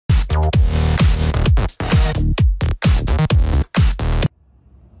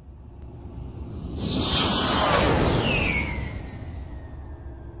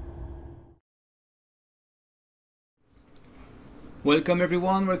Welcome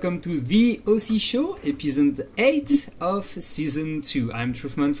everyone, welcome to the OC Show, episode 8 of season 2. I'm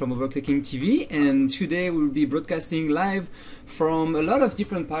Trouffman from OverClocking-TV, and today we'll be broadcasting live from a lot of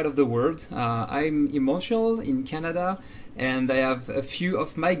different parts of the world. I'm in Montreal, in Canada, and I have a few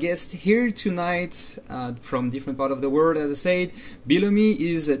of my guests here tonight from different parts of the world. As I said, below me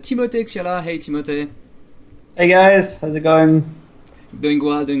is Trouffman Xyala. Hey Timothée. Hey guys, how's it going? Doing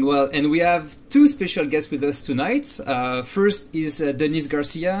well, doing well. And we have two special guests with us tonight. First is Denis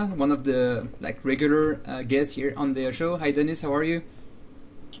Garcia, one of the regular guests here on the show. Hi Denis, how are you?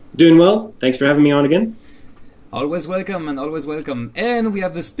 Doing well. Thanks for having me on again. Always welcome and always welcome. And we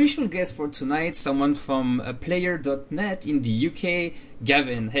have the special guest for tonight, someone from player.net in the UK,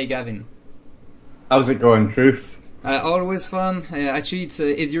 Gavin. Hey Gavin. How's it going, Truth? Always fun. Actually, it's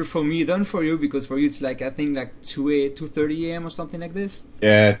easier for me than for you, because for you it's I think 2:30 a.m. or something like this.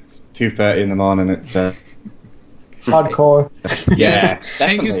 Yeah, 2:30 in the morning. It's hardcore. Yeah,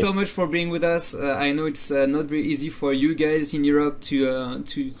 thank you so much for being with us. I know it's not very easy for you guys in Europe to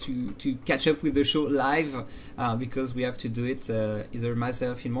catch up with the show live, because we have to do it either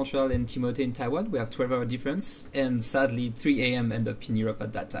myself in Montreal and Timothée in Taiwan. We have 12-hour difference, and sadly 3 a.m. end up in Europe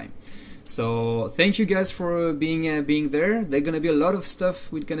at that time. So thank you guys for being there. There's gonna be a lot of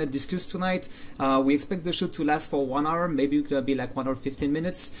stuff we're gonna discuss tonight. We expect the show to last for 1 hour, maybe it's gonna be 1 hour 15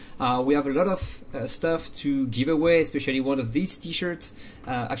 minutes. We have a lot of stuff to give away, especially one of these t-shirts.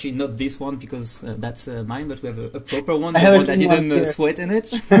 Actually not this one, because that's mine, but we have a proper one, the one that didn't sweat in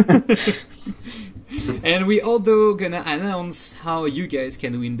it. And we also gonna announce how you guys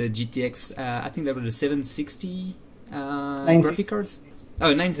can win the GTX, I think that was the 760 graphic cards.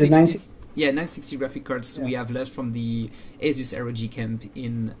 Oh, 960. Yeah, 960 graphic cards we have left from the Asus ROG camp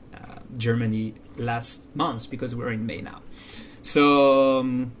in Germany last month, because we're in May now. So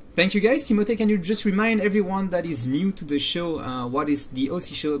thank you guys. Timothée, can you just remind everyone that is new to the show what is the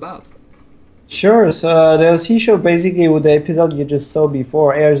OC Show about? Sure. So the OC Show, basically with the episode you just saw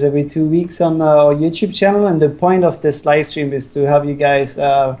before, airs every 2 weeks on our YouTube channel, and the point of this live stream is to have you guys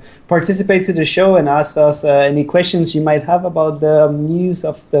participate to the show and ask us any questions you might have about the news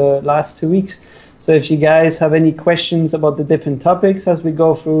of the last 2 weeks. So if you guys have any questions about the different topics as we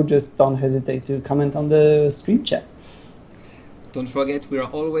go through, just don't hesitate to comment on the stream chat. Don't forget, we are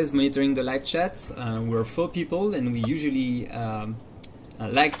always monitoring the live chat. We're 4 people, and we usually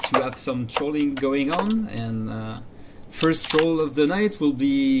like to have some trolling going on, and first troll of the night will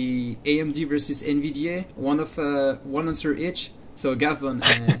be AMD versus NVIDIA, one answer each. So Gavbon,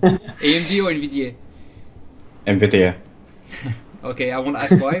 AMD or NVIDIA? NVIDIA. Okay, I won't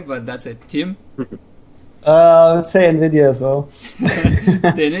ask why, but that's it. Tim? Let's say NVIDIA as well.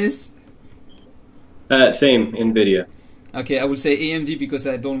 Denis? Same, NVIDIA. Okay, I will say AMD because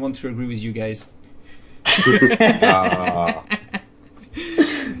I don't want to agree with you guys.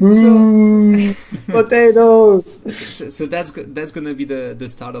 So, potatoes. So that's gonna be the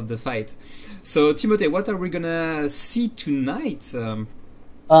start of the fight. So Timothée, what are we gonna see tonight?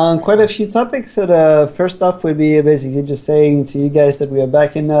 Quite a few topics. So the first off will be basically just saying to you guys that we are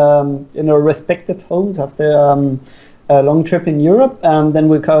back in our respective homes after a long trip in Europe. Then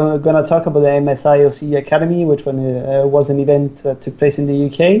we're gonna talk about the MSI OC Academy, which was an event that took place in the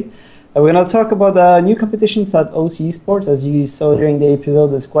UK. We're going to talk about new competitions at oc-esports. As you saw during the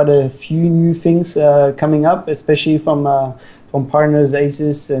episode, there's quite a few new things coming up, especially from partners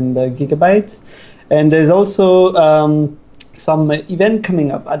Asus and Gigabyte. And there's also some event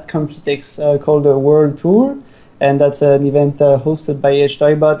coming up at Computex called the World Tour. And that's an event hosted by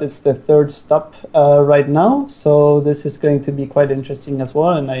HDoibot. It's the 3rd stop right now. So this is going to be quite interesting as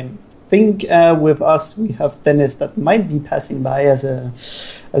well. And I think with us we have Dennis that might be passing by as an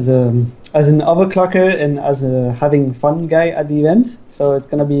overclocker and as a having fun guy at the event, so it's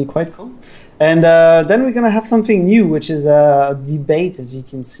gonna be quite cool. And then we're gonna have something new, which is a debate, as you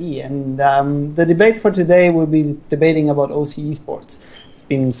can see. And the debate for today will be debating about oc-esports. It's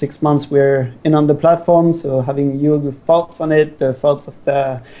been 6 months we're in on the platform, so having your thoughts on it, the thoughts of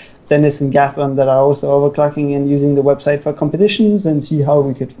the Dennis and Gavbon that are also overclocking and using the website for competitions, and see how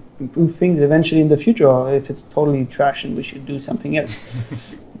we could improve things eventually in the future, or if it's totally trash and we should do something else.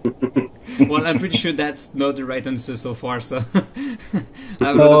 Well, I'm pretty sure that's not the right answer so far, so I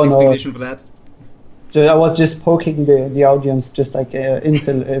have a lot of expectation for that. I was just poking the audience, just like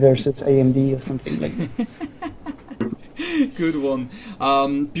Intel versus AMD or something like that. Good one.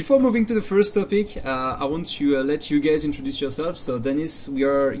 Before moving to the first topic, I want to let you guys introduce yourselves. So Dennis, we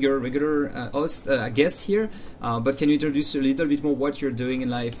are your regular guest here, but can you introduce a little bit more what you're doing in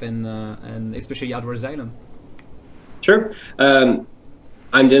life, and especially Hardware Asylum? Sure.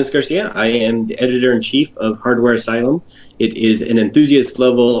 I'm Dennis Garcia. I am the editor-in-chief of Hardware Asylum. It is an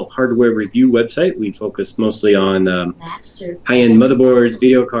enthusiast-level hardware review website. We focus mostly on high-end motherboards,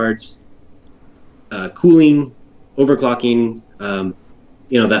 video cards, cooling, overclocking,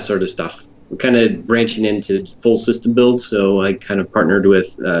 that sort of stuff. We're kind of branching into full system builds, so I kind of partnered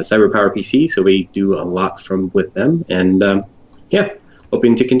with CyberPower PC, so we do a lot with them, and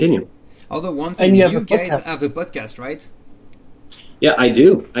hoping to continue. Although one thing, you guys have a podcast, right? Yeah, I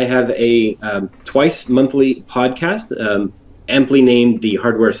do. I have a twice monthly podcast, amply named the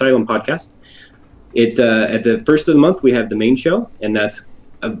Hardware Asylum Podcast. At the first of the month, we have the main show, and that's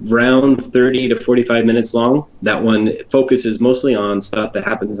around 30 to 45 minutes long. That one focuses mostly on stuff that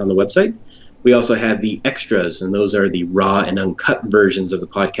happens on the website. We also have the extras, and those are the raw and uncut versions of the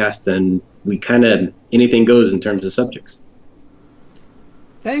podcast, and we kind of, anything goes in terms of subjects.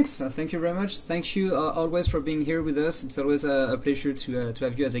 Thanks. Thank you very much. Thank you always for being here with us. It's always a pleasure to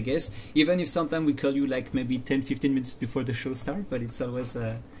have you as a guest, even if sometimes we call you like maybe 10-15 minutes before the show starts, but it's always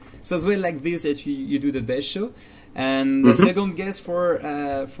like this that you do the best show. And the second guest for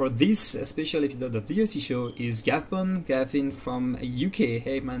this special episode of the OC show is Gavbon, Gavin from UK.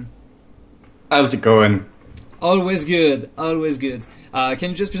 Hey man. How's it going? Always good, always good. Can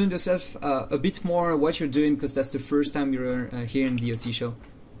you just present yourself a bit more, what you're doing, because that's the first time you're here in the OC show.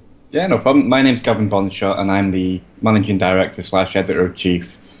 Yeah, no problem. My name's Gavin Bonshot, and I'm the managing director /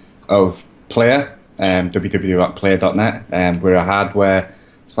 editor-in-chief of Player, www.player.net. We're a hardware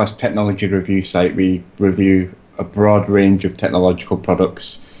 / technology review site. We review a broad range of technological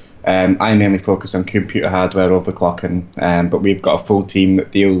products. I mainly focus on computer hardware overclocking, but we've got a full team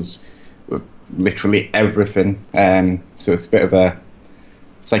that deals with literally everything. So it's a bit of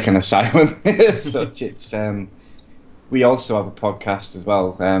it's like an asylum as such. It's we also have a podcast as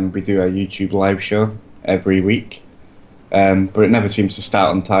well. We do a YouTube live show every week, but it never seems to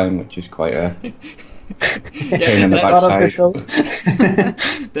start on time, which is quite a pain in the backside.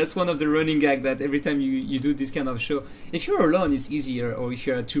 That's one of the running gag, that every time you do this kind of show, if you're alone it's easier, or if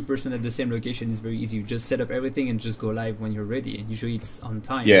you're 2% at the same location it's very easy. You just set up everything and just go live when you're ready, and usually it's on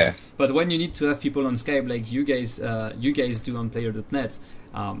time. Yeah. But when you need to have people on Skype like you guys do on player.net,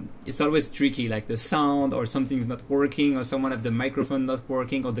 it's always tricky, like the sound or something's not working, or someone have the microphone not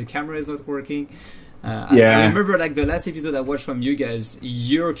working, or the camera is not working. I remember like the last episode I watched from you guys,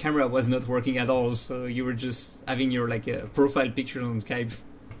 your camera was not working at all, so you were just having your profile picture on Skype.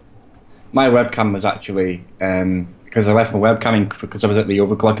 My webcam was actually because I left my webcam because I was at the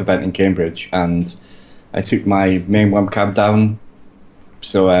Overclock event in Cambridge, and I took my main webcam down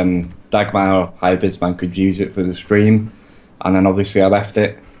so Dagmar or HiVisman could use it for the stream, and then obviously I left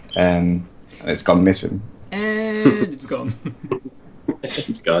it and it's gone missing. And it's gone.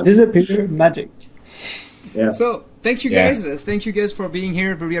 It's gone. Disappear magic. Yeah. So thank you guys. Thank you guys for being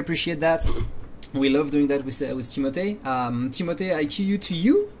here. Really appreciate that. We love doing that with Timothée. Timothée, I cue to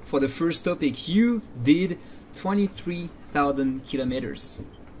you for the first topic. You did 23,000 kilometers.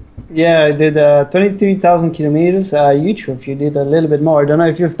 Yeah, I did 23,000 kilometers. YouTube, you did a little bit more. I don't know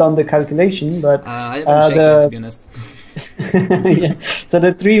if you've done the calculation, but I haven't checked it, to be honest. Yeah. So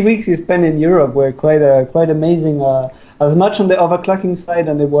the 3 weeks you spent in Europe were quite amazing. As much on the overclocking side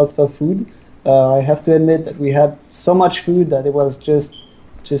than it was for food. I have to admit that we had so much food that it was just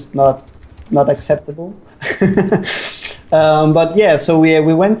not acceptable. But yeah, so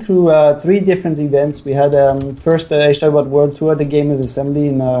we went through 3 different events. We had first the HDBot World Tour, the Gamers Assembly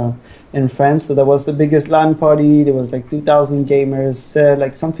in France. So that was the biggest LAN party. There was like 2,000 gamers,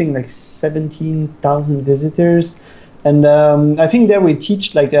 like something like 17,000 visitors. And I think there we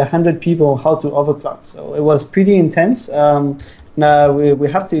teach like 100 people how to overclock. So it was pretty intense. Now we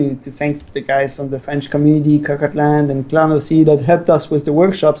have to thank the guys from the French community, Cocotland and Clan OC, that helped us with the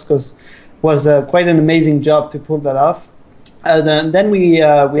workshops, because it was quite an amazing job to pull that off. And then we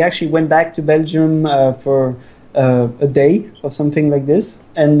actually went back to Belgium for a day of something like this,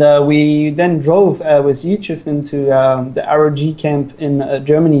 and we then drove with YouTube to the ROG camp in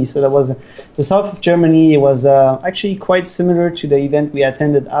Germany. So that was the south of Germany. It was actually quite similar to the event we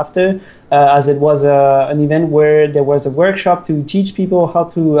attended after, as it was an event where there was a workshop to teach people how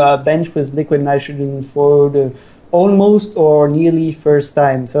to bench with liquid nitrogen for the almost or nearly first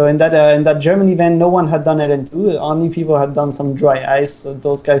time. So in that German event, no one had done LN2. Only people had done some dry ice. So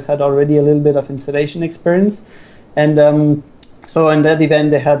those guys had already a little bit of installation experience. And so in that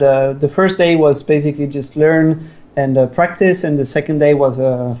event, they had the first day was basically just learn and practice, and the second day was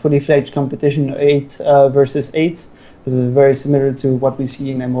a fully fledged competition, 8 versus 8. This is very similar to what we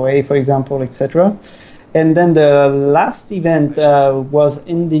see in MOA, for example, etc. And then the last event was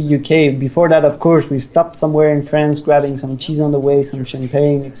in the UK. Before that, of course, we stopped somewhere in France, grabbing some cheese on the way, some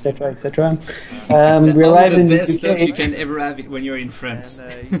champagne, etc., etc. We arrived in the UK. Stuff you can ever have when you're in France.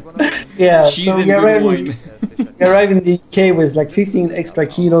 Yeah, cheese so and good wine. We arrived in the UK with like 15 extra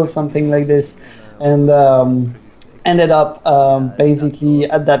kilos, something like this, and ended up basically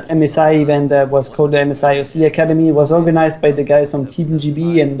at that MSI event that was called the MSI OC Academy. It was organized by the guys from Team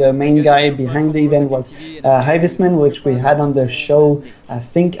GB, and the main guy behind the event was Hivesman, which we had on the show, I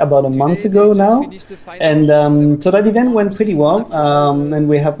think, about a month ago now. And so that event went pretty well. And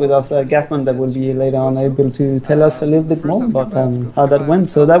we have with us Gavbon that will be later on able to tell us a little bit more about how that went.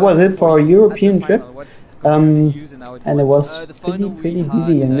 So that was it for our European trip. And it was pretty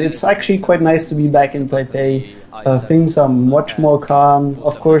busy, and it's actually quite nice to be back in Taipei. Things are much more calm.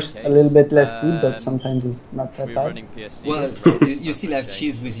 Of course, a little bit less food, but sometimes it's not that bad. Well, you still have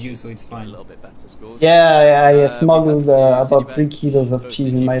cheese with you, so it's fine. Yeah, I smuggled about 3 kilos of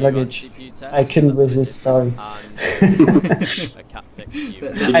cheese in my luggage. I couldn't resist, sorry.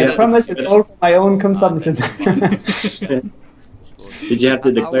 I promise it's all for my own consumption. Did you have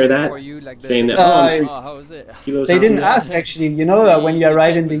to declare that? Saying that, kilos they didn't ask, actually. You know, when you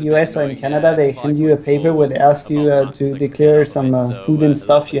arrive in the US or in Canada, they hand you a paper where they ask you to declare some food and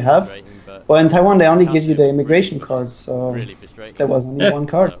stuff you have. Well, in Taiwan, they only give you the immigration card, so there was only one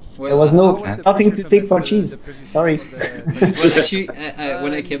card. There was nothing to take for cheese. Sorry. Well, actually,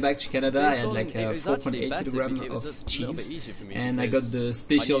 when I came back to Canada, I had like 4.8 kilograms of cheese, and I got the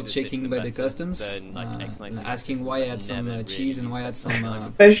special checking by the customs, asking why I had some cheese and why I had some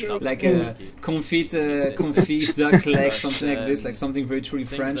like confit duck leg, something like this, like something very truly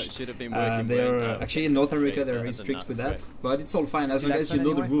French. They're actually in North America, they're very strict with that, but it's all fine as long as you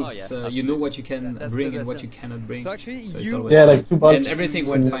know the rules. You know what you can bring and what you cannot bring. So it's always like 2 bucks. And everything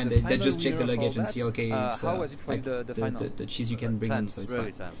went fine. They just check the luggage and see, okay, it's like the cheese you can bring in, so it's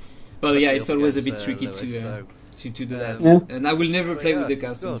fine. But yeah, it's always a bit tricky to do that. Yeah. And I will never play with the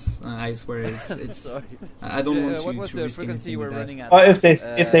customs. I swear, it's I don't want to risk anything with that. Or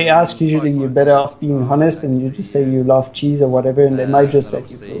if they ask, usually you're better off being honest and you just say you love cheese or whatever, and they might just let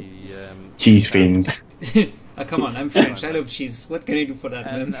you go. Cheese fiend. Come on, I'm French. I love cheese. What can I do for that,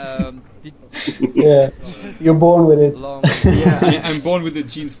 man? Yeah, you're born with it. Yeah, I'm born with the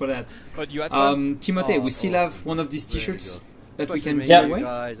genes for that. Timothée, we still have one of these T-shirts that we can give away.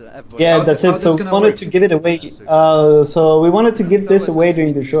 Yeah, that's it. So we wanted to give it away. So we wanted to give this away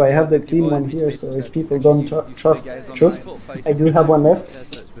during the show. I have the clean one here, so if people don't trust truth, I do have one left.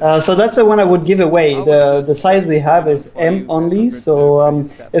 So that's the one I would give away. The size we have is M only, so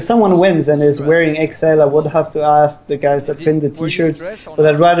if someone wins and is wearing XL, I would have to ask the guys that print the T-shirts, but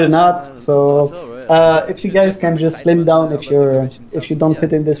I'd rather not. So if you guys can just slim down if you don't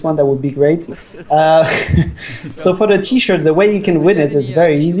fit in this one, that would be great. So for the T-shirt, the way you can win it is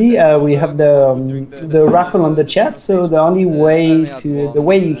very easy. We have the raffle on the chat, so the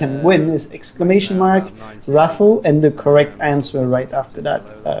way you can win is !raffle and the correct answer right after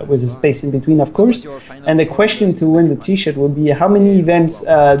that. With a space in between, of course. And the question to win the T-shirt would be how many events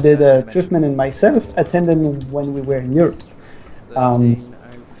did Trouffman and myself attended when we were in Europe.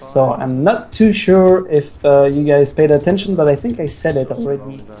 So I'm not too sure if you guys paid attention, but I think I said it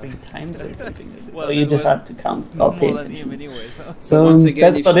already 3 times or something. So you just have to count or pay attention. So once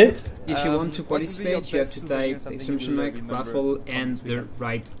again, that's about it. If you want to participate, you have to type !raffle and the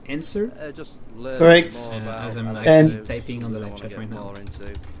right answer. Correct. As I'm actually typing on the live chat right now.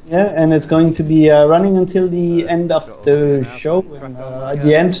 Yeah, and it's going to be running until the end of the show. And, at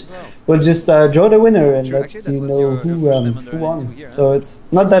the end, we'll just draw the winner and let you know who won. So it's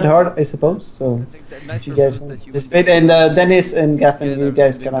not that hard, I suppose. So if you guys want to participate, and Dennis and Gavbon, you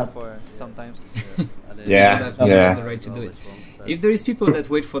guys cannot. Yeah. Have the right to do it. If there is people that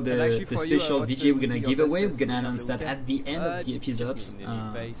wait for the special VJ we're gonna give away, we're gonna announce that at the end of the episodes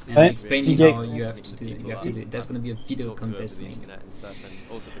and explaining how you have to do it. That's gonna be a video contest mainly.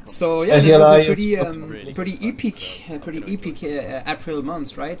 So yeah, that was a pretty epic April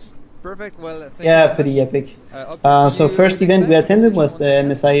month, right? Perfect. Well, yeah, pretty epic. So first event we attended was the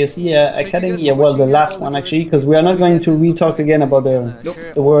MSI OC Academy. Yeah, well, the last one actually, because we are not going to re-talk again about the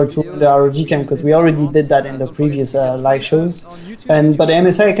World Tour, the ROG Camp, because we already did that in the previous live shows. But the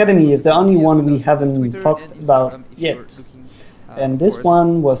MSI Academy is the only one we haven't talked about yet. And this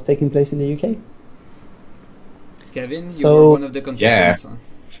one was taking place in the UK. Kevin, you were one of the contestants.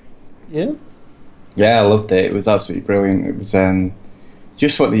 Yeah. Yeah, I loved it. It was absolutely brilliant. It was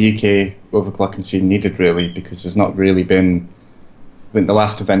just what the UK overclocking scene needed, really, because there's not really been. I think the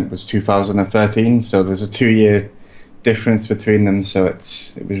last event was 2013, so there's a 2-year difference between them. So it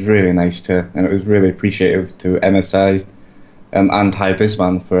was really nice and it was really appreciative to MSI and High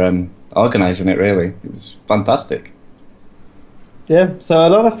Visman for organising it. Really, it was fantastic. Yeah, so a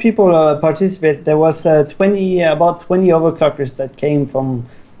lot of people participate. There was about 20 overclockers that came from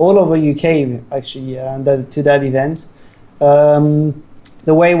all over UK actually to that event.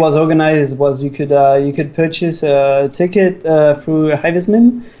 The way it was organized was you could purchase a ticket through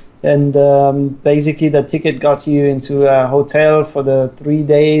Hivesman, and basically the ticket got you into a hotel for the 3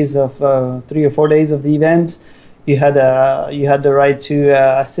 or 4 days of the event. You had the right to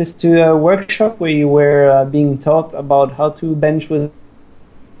assist to a workshop where you were being taught about how to bench with.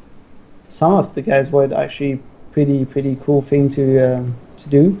 Some of the guys were actually pretty cool thing to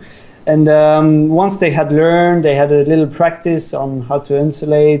do. And once they had learned, they had a little practice on how to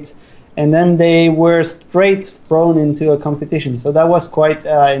insulate, and then they were straight thrown into a competition. So that was quite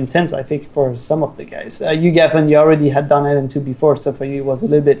intense, I think, for some of the guys. You, Gavin, you already had done LN2 before, so for you it was a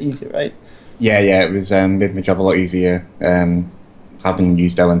little bit easier, right? Yeah, it was made my job a lot easier. Having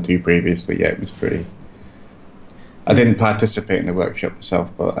used LN2 previously, it was pretty. I didn't participate in the workshop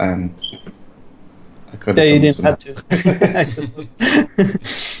myself, but I could have. Yeah, you didn't have to, I suppose.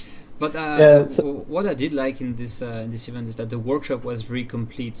 But what I did like in this event is that the workshop was very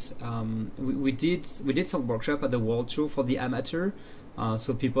complete. We did some workshop at the World Tour for the amateur,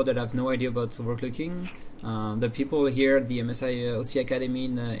 so people that have no idea about overclocking. The people here at the MSI OC Academy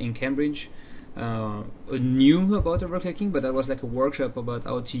in Cambridge knew about overclocking, but that was like a workshop about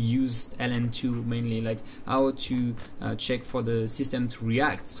how to use LN2 mainly, like how to check for the system to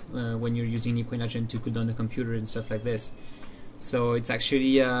react when you're using Equinagent to cool down the computer and stuff like this. So it's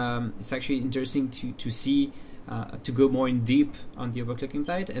actually interesting to see to go more in deep on the overclocking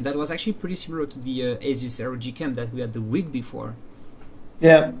side, and that was actually pretty similar to the Asus ROG Cam that we had the week before.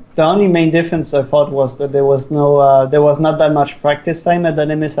 Yeah, the only main difference I thought was that there was not that much practice time at that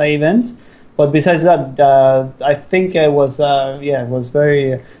MSI event. But besides that, I think it was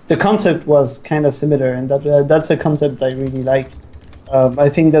very. The concept was kind of similar, and that's a concept I really like. I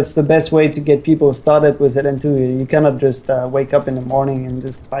think that's the best way to get people started with LN2. You cannot just wake up in the morning and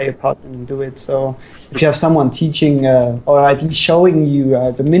just buy a pod and do it. So if you have someone teaching or at least showing you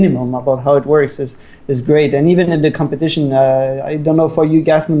the minimum about how it works is great. And even in the competition, I don't know for you,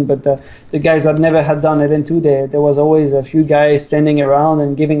 Gavin, but the guys that never had done LN2, there was always a few guys standing around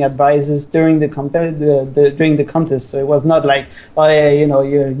and giving advices during the contest. So it was not like, oh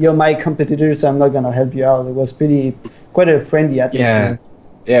yeah, you're my competitor, so I'm not gonna help you out. It was quite a friendly atmosphere.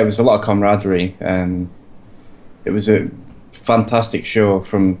 Yeah, it was a lot of camaraderie. It was a fantastic show.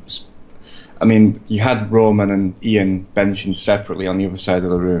 You had Roman and Ian benching separately on the other side of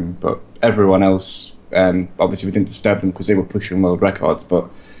the room, but everyone else, obviously we didn't disturb them because they were pushing world records, but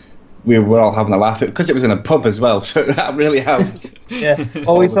we were all having a laugh because it was in a pub as well, so that really helped. Yeah.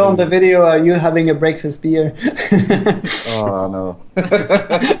 Oh, we saw on the video you having a breakfast beer. Oh no.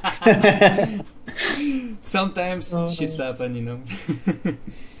 Sometimes shits happen,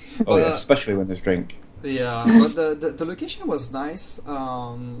 Oh yeah, especially when there's drink. Yeah, but the location was nice.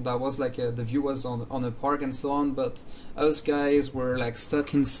 That was like the view was on a park and so on, but us guys were like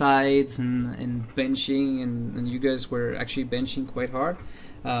stuck inside and benching, and you guys were actually benching quite hard.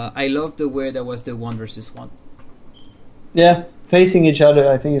 I love the way there was the 1 versus 1. Yeah, facing each other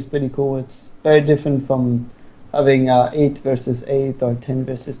I think is pretty cool. It's very different from having 8 versus 8 or 10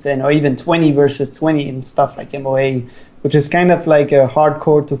 versus 10 or even 20 versus 20 and stuff like MOA, which is kind of like a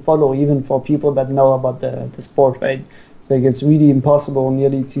hardcore to follow even for people that know about the sport, right? So it's really impossible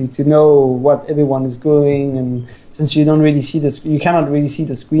nearly to know what everyone is doing, and since you don't really see you cannot really see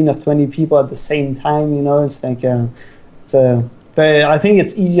the screen of 20 people at the same time, it's like I think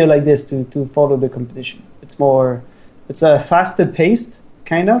it's easier like this to follow the competition. It's a faster paced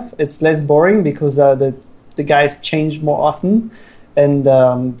kind of. It's less boring because the guys change more often, and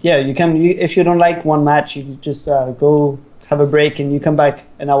if you don't like one match, you just go have a break and you come back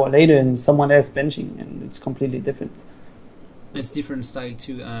an hour later and someone else benching, and it's completely different. It's different style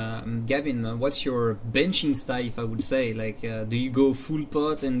too. Gavin, what's your benching style, if I would say? Like, do you go full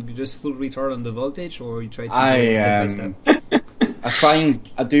pot and just full retard on the voltage, or you try to go step by step?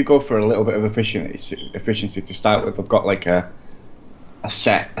 I do go for a little bit of efficiency to start with. I've got like a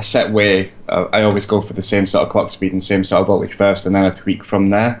set way. I always go for the same sort of clock speed and same sort of voltage first, and then I tweak from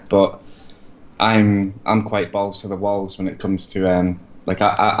there. But I'm quite balls to the walls when it comes to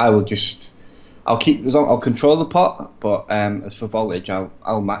I'll control the pot, but as for voltage,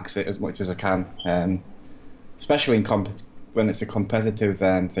 I'll max it as much as I can. Especially when it's a competitive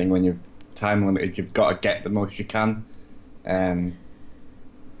thing, when you're time limited, you've got to get the most you can.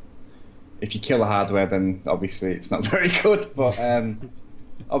 if you kill a hardware, then obviously it's not very good. But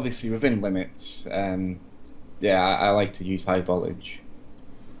obviously within limits, yeah, I like to use high voltage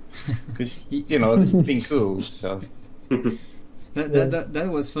because you know it's been cool. So that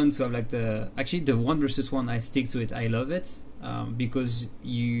was fun to have like actually the 1 versus 1. I stick to it. I love it because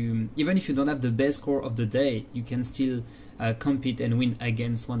you, even if you don't have the best score of the day, you can still compete and win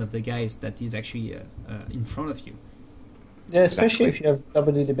against one of the guys that is actually in front of you. Yeah, especially if you have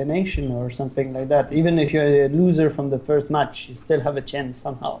double elimination or something like that. Even if you're a loser from the first match, you still have a chance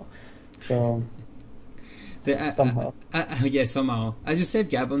somehow. So somehow. Yeah, somehow. As you said,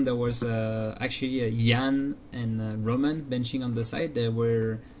 Gabon, there was actually Jan and Roman benching on the side. They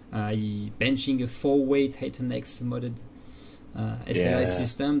were benching a 4-way Titan X modded SLI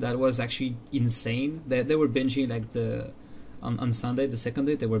system. That was actually insane. They were benching like on Sunday, the second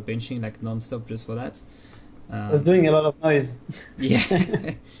day, they were benching like non-stop just for that. I was doing a lot of noise. Yeah.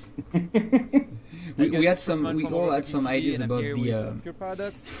 we all had some ideas about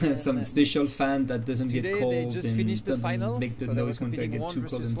the some special fan that doesn't get cold and doesn't make the noise when they get too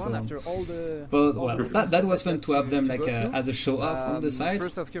cold and so on. But well, that was fun to have them like as a show off on the side.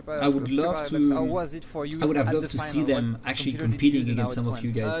 I would have loved to see them actually competing against some of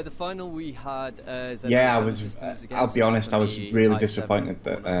you guys. Yeah, I'll be honest, I was really disappointed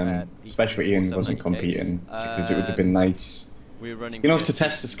that especially Ian wasn't competing, because it would have been nice, you know, to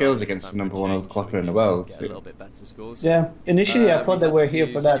test the skills against the #1 overclocker in the world. Yeah, initially I thought they were here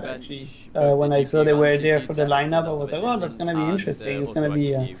for that actually. When I saw they were there for the lineup, I was like, oh, that's gonna be interesting. It's gonna be,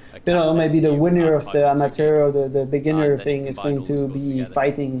 you know, maybe the winner of the amateur or the beginner thing is going to be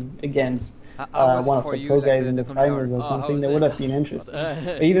fighting against one of the pro guys in the finals or something. That would have been interesting.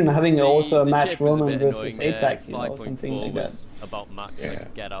 Even having also a match Roman versus APAC, you know, something like that.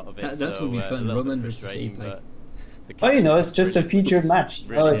 That would be fun, Roman versus APAC. Oh, you know, it's just a featured match.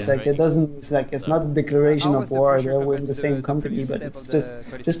 You know, it's like it's not a declaration of war. They're in the same company, but it's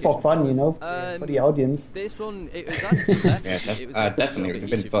just for fun, you know, for the audience. This one, definitely, it would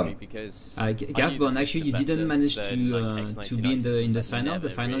have been fun. Gavbon, actually, you didn't manage to be in the final. The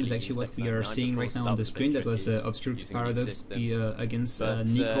final is actually what we are seeing right now on the screen. That was Obscure Paradox against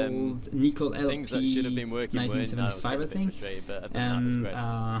Nickel LP 1975, I think. And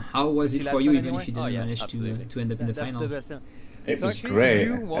how was it for you, even if you didn't manage to end up in the final? It was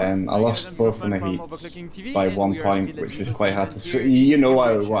great. I lost both of my heats by 1 point, which was quite hard to see. You know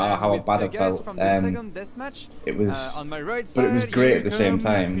how bad I felt. It was, but it was great at the same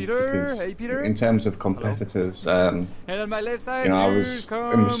time, because in terms of competitors, you know, I was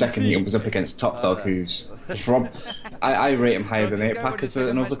in the second heat. I was up against Top Dog, who's I rate him higher than 8-pack as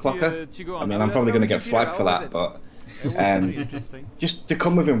an overclocker. I mean, I'm probably going to get flagged for that, but just to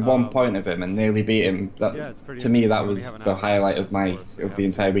come within 1 point of him and nearly beat him, to me that was the highlight of the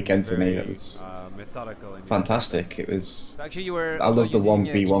entire weekend for me. It was fantastic. It was. I love the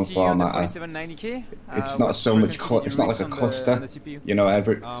 1v1 format. It's not so much. It's not like a cluster. You know,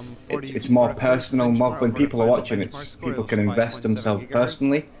 it's more personal. More when people are watching, people can invest themselves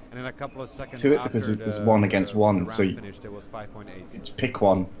personally to it, because there's 1 against 1. So it's pick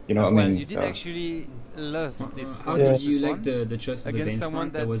one. You know what I mean? So. How did you like the choice of the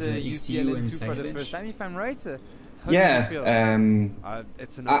benchmark? That was XTU and Cyberbench? If I'm right. Yeah,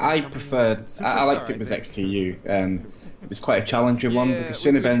 I preferred. I liked it was XTU. It's quite a challenging one, because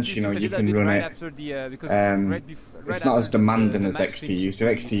Cinebench, you know, you can run it. It's not as demanding as XTU. So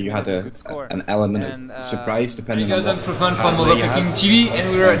XTU had an element of surprise depending on. I'm Trouffman from OverClocking-TV,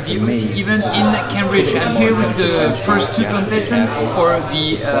 and we're at the OC event in Cambridge. I'm here with the first 2 contestants for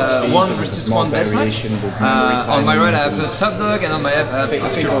the 1 versus 1 best match. On my right I have Top Dog, and on my left I have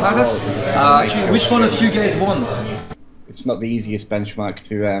Obscure Paradox. Which one of you guys won? It's not the easiest benchmark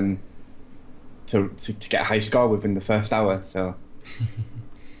to get a high score within the first hour, so.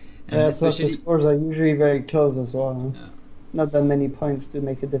 Plus the scores are usually very close as well. Huh? Not that many points to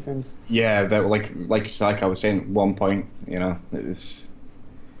make a difference. Yeah, that like I was saying, 1 point. You know, it was.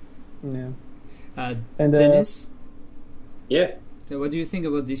 Yeah. And Dennis. Yeah. So, what do you think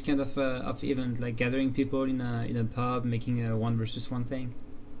about this kind of event, like gathering people in a pub, making a 1 versus 1 thing?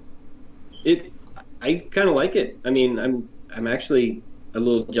 I kind of like it. I mean, I'm actually a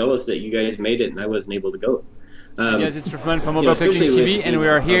little jealous that you guys made it and I wasn't able to go. Yes, it's Trouffman from OverClocking-TV, and we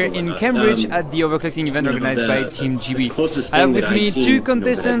are here in Cambridge at the Overclocking event organized by Team GB. I have with me 2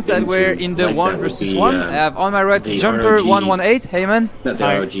 contestants that were in the 1 versus 1. I have on my right Jumper118, hey man. Not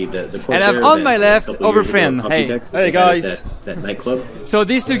Hi. ROG, the and I have on my left Overfriend, hey. Hey guys. That nightclub. So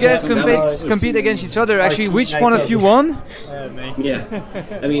these 2 guys compete against each other. Actually, which one of you won? Yeah,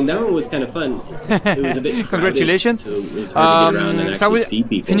 I mean that one was kind of fun. It was a bit crowded, congratulations. so it was hard to get around and so I will see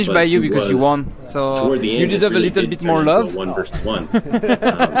people. finish by you because you won. So toward the end, you deserve really a little bit more love. 1 versus 1.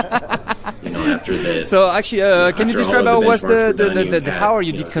 After the. So actually, can you describe how was the hour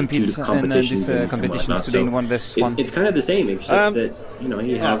you did compete in these competitions today in 1 versus 1? It's kind of the same, except that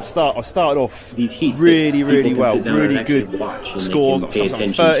you have. I started off these heats really well, really good score. Got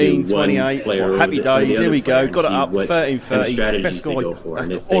 13, 28. Happy days. Here we go. Got it up 13-30. Best score.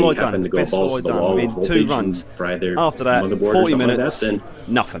 That's all I've done. Best score I've done in 2 runs. After that, 40 minutes,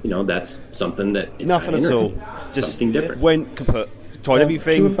 nothing. That's something that is nothing at all. Just something different. Went kaput. Tried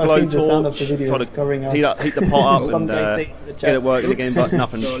everything, blowtorch, tried to heat the pot up and get it working again, but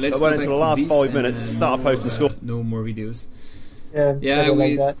nothing. So I went into the last 5 minutes, started posting score. No more videos. Yeah,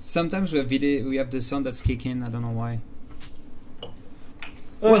 we like sometimes we have the sound that's kicking. I don't know why.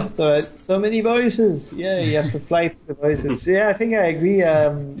 Well, it's alright. So many voices. Yeah, you have to fly through the voices. Yeah, I think I agree.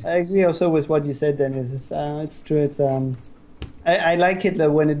 I agree also with what you said, Dennis. It's true. It's I like it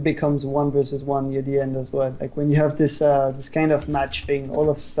when it becomes 1 versus 1 near the end as well. Like when you have this this kind of match thing,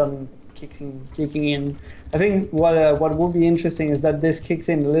 all of a sudden kicking in. I think what would be interesting is that this kicks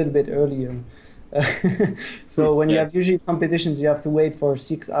in a little bit earlier. So when you have usually competitions, you have to wait for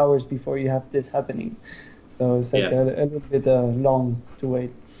 6 hours before you have this happening. So it's like a little bit long to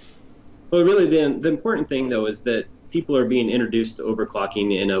wait. Well, really, the important thing though is that people are being introduced to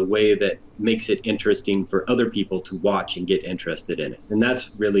overclocking in a way that makes it interesting for other people to watch and get interested in it. And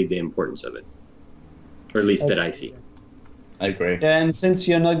that's really the importance of it, or at least that I see. I agree. Yeah, and since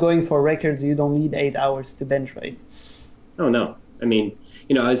you're not going for records, you don't need 8 hours to bench, right? Oh, no. I mean,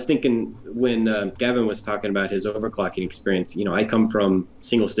 I was thinking when Gavin was talking about his overclocking experience, I come from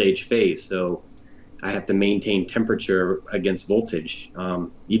single stage phase, so I have to maintain temperature against voltage.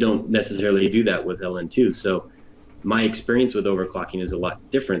 You don't necessarily do that with LN2, so my experience with overclocking is a lot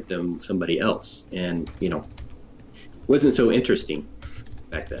different than somebody else, and wasn't so interesting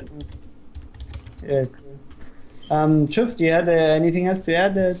back then. Yeah. Truff, do you have anything else to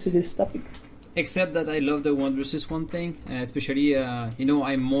add to this topic? Except that I love the 1 versus 1 thing, especially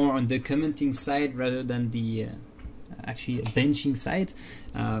I'm more on the commenting side rather than the actually benching side.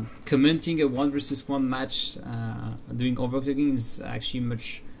 Commenting a 1 versus 1 match doing overclocking is actually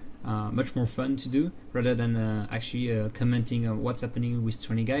much more fun to do rather than actually commenting on what's happening with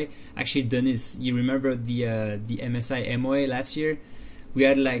 20 guy. Actually, Dennis, you remember the MSI MOA last year? We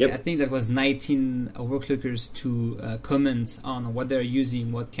had I think that was 19 overclockers to comment on what they're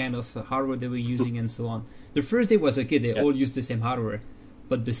using, what kind of hardware they were using, and so on. The first day was okay, they all used the same hardware.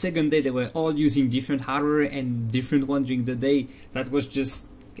 But the second day they were all using different hardware and different one during the day. That was just,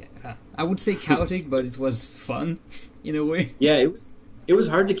 I would say chaotic, but it was fun in a way. Yeah, it was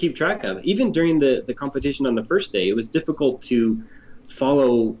hard to keep track of. Even during the competition on the first day, it was difficult to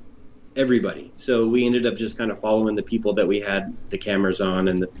follow everybody. So we ended up just kind of following the people that we had the cameras on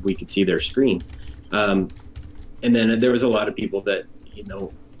and that we could see their screen. And then there was a lot of people that,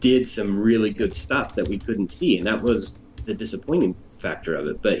 did some really good stuff that we couldn't see. And that was the disappointing factor of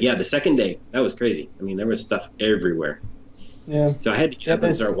it. But yeah, the second day, that was crazy. I mean, there was stuff everywhere. Yeah. So I had to get up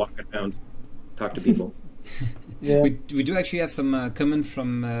and start walking around, talk to people. Yeah. We do actually have some comment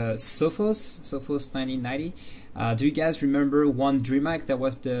from Sophos 1990. Do you guys remember one DreamHack that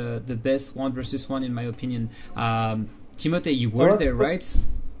was the best 1 versus 1 in my opinion? Timothy, you were there, right?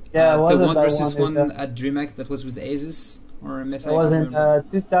 Yeah, the 1 versus 1 at DreamHack that was with Asus or MSI. It was in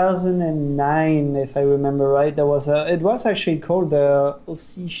 2009, if I remember right. There was it was actually called the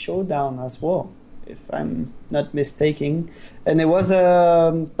OC Showdown as well, if I'm not mistaken. And it was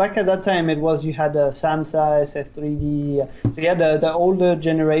back at that time. It was you had SAMSA, SF3D. So you had the older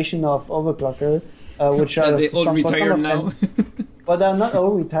generation of overclocker, which are they all retired now. But they're not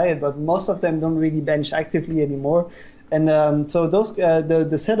all retired. But most of them don't really bench actively anymore. And so those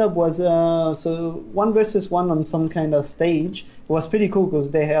the setup was so 1 versus 1 on some kind of stage. It was pretty cool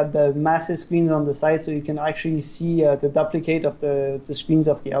because they had the massive screens on the side, so you can actually see the duplicate of the screens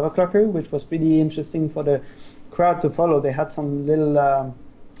of the overclocker, which was pretty interesting for the crowd to follow. They had some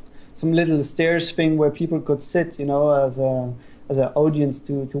little stairs thing where people could sit, as an audience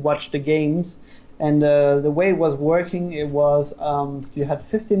to watch the games. And the way it was working, it was you had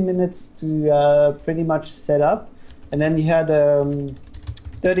 15 minutes to pretty much set up, and then you had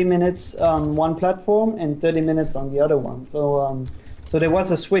 30 minutes on one platform and 30 minutes on the other one. So so there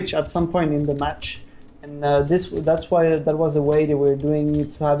was a switch at some point in the match, and that's why that was the way they were doing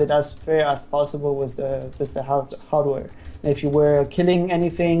it, to have it as fair as possible with the hardware. And if you were killing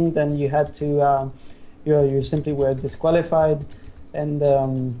anything, then you had to you simply were disqualified, and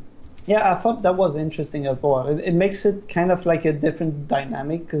Yeah, I thought that was interesting as well. It makes it kind of like a different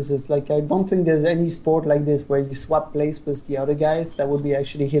dynamic, because it's like, I don't think there's any sport like this where you swap place with the other guys. That would be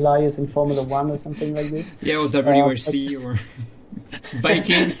actually hilarious in Formula 1 or something like this. Yeah, or WRC or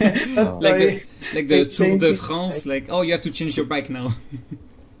biking. like the Tour de France, like, oh, you have to change your bike now.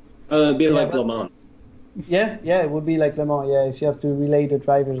 Be like Le Mans. Yeah, it would be like Le Mans, yeah, if you have to relay the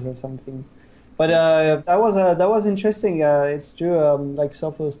drivers or something. But that was interesting. It's true, like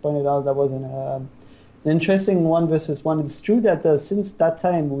Sophos pointed out, that was an interesting 1 versus 1. It's true that since that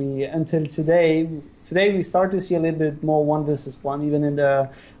time, until today we start to see a little bit more 1 versus 1, even in the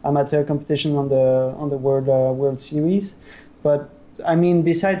amateur competition on the World Series. But I mean,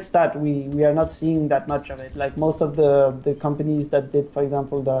 besides that, we are not seeing that much of it. Like most of the companies that did, for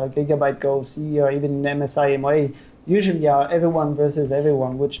example, the Gigabyte Go C or even MSI MOA, usually are everyone versus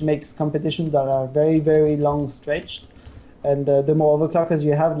everyone, which makes competitions that are very, very long stretched. And the more overclockers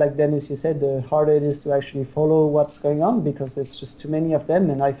you have, like Dennis, you said, the harder it is to actually follow what's going on, because there's just too many of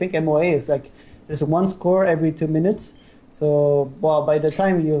them. And I think MOA is like, there's 1 score every 2 minutes. So, well, by the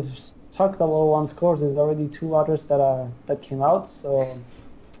time you've talked about 1 score, there's already 2 others that came out. So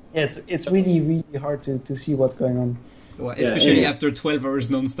yeah, it's really, really hard to see what's going on. Well, especially after 12 hours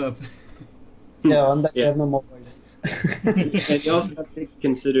non-stop. Yeah, and you have no more voice. And you also have to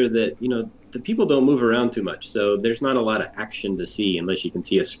consider that, the people don't move around too much, so there's not a lot of action to see unless you can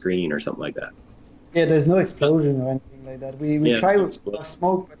see a screen or something like that. Yeah, there's no explosion or anything like that. We try with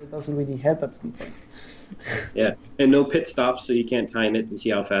smoke, but it doesn't really help at some point. Yeah, and no pit stops, so you can't time it to see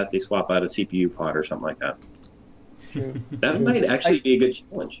how fast they swap out a CPU pod or something like that. True. That might actually be a good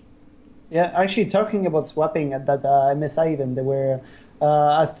challenge. Yeah, actually, talking about swapping at that MSI event, there were,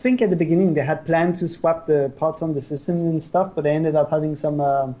 I think at the beginning they had planned to swap the parts on the system and stuff, but they ended up having some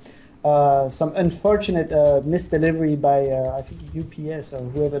unfortunate misdelivery by I think UPS or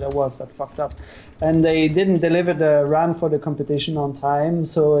whoever that was that fucked up, and they didn't deliver the RAM for the competition on time,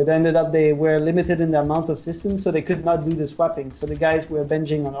 so it ended up they were limited in the amount of systems, so they could not do the swapping. So the guys were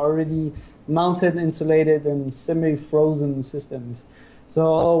benching on already mounted, insulated, and semi-frozen systems.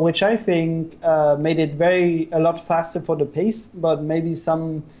 So, which I think made it a lot faster for the pace, but maybe at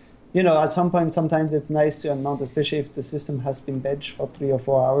some point, sometimes it's nice to unmount, especially if the system has been benched for 3 or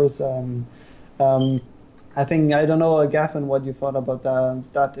 4 hours. I think, I don't know, Gavbon, what you thought about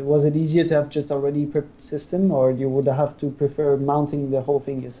that. Was it easier to have just already prepped system, or you would have to prefer mounting the whole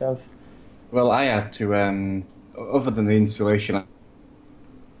thing yourself? Well, I had to, other than the installation,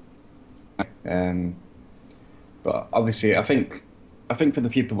 but obviously I think for the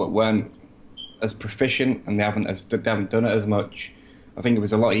people that weren't as proficient and they haven't done it as much, I think it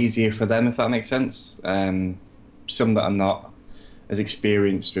was a lot easier for them, if that makes sense. Some that are not as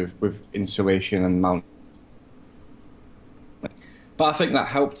experienced with installation and mount. But I think that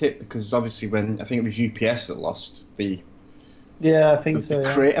helped it, because obviously I think it was UPS that lost the... Yeah, I think so.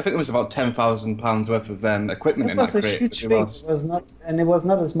 Crate. I think it was about £10,000 worth of equipment in that crate. It was a huge thing. It was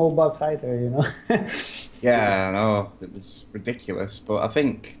not a small box either, Yeah, no, it was ridiculous. But I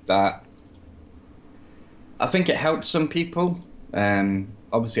think it helped some people.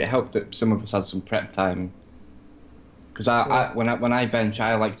 Obviously, it helped that some of us had some prep time. Because when I bench,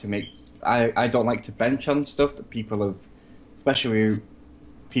 I like to make. I don't like to bench on stuff that people have, especially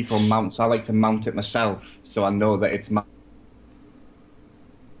people mount. So I like to mount it myself, so I know that it's.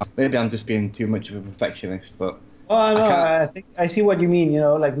 Maybe I'm just being too much of a perfectionist, but. Oh no, I think I see what you mean.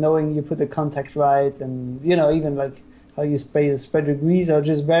 Like knowing you put the contact right, and even like how you spread degrees, or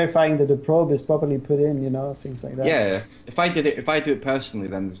just verifying that the probe is properly put in. Things like that. Yeah, if I do it personally,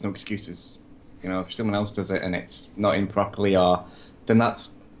 then there's no excuses. If someone else does it and it's not in properly, then that's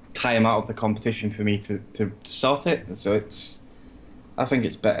time out of the competition for me to sort it. And so I think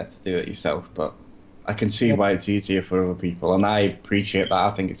it's better to do it yourself, but I can see why it's easier for other people, and I appreciate that.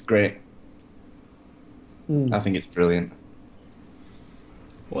 I think it's great. I think it's brilliant.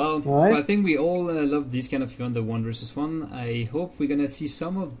 Well, I think we all love this kind of event, the 1 versus 1. I hope we're gonna see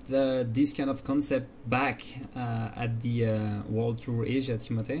some of this kind of concept back at the World Tour Asia,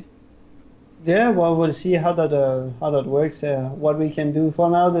 Timothée. Yeah, well, we'll see how that works. What we can do for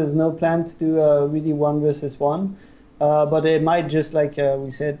now, there's no plan to do really 1 versus 1, but it might just, like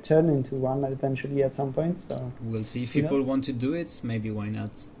we said, turn into one eventually at some point. So we'll see if people want to do it. Maybe why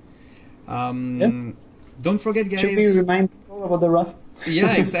not? Don't forget, guys. Should we remind people about the rough?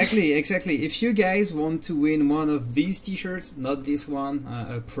 Yeah, exactly. If you guys want to win one of these t-shirts, not this one,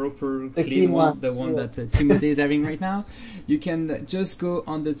 a proper clean one, the one that Timothy is having right now, you can just go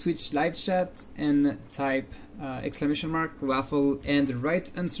on the Twitch live chat and type !raffle and the right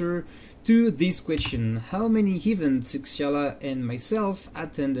answer to this question. How many events Xyala and myself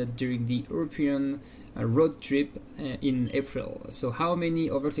attended during the European road trip in April? So how many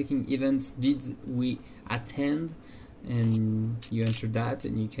overclocking events did we attend? And you enter that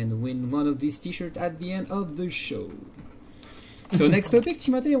and you can win one of these t-shirts at the end of the show. So next topic,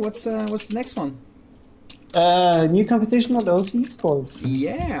 Timothy, what's the next one? New competition at oc-esports.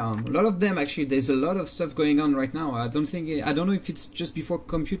 Yeah, a lot of them actually. There's a lot of stuff going on right now. I don't know if it's just before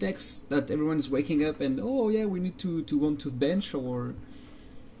Computex that everyone's waking up and oh yeah, we need to want to bench, or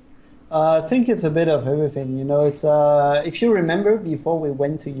I think it's a bit of everything. You know, it's if you remember before we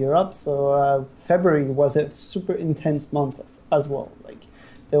went to Europe, so February was a super intense month as well. Like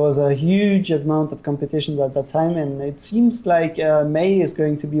there was a huge amount of competitions at that time, and it seems like May is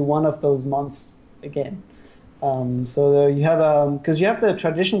going to be one of those months again. So you have because you have the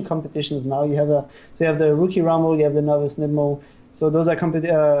traditional competitions now. You have the Rookie Rumble, you have the Novice Nidmo. So those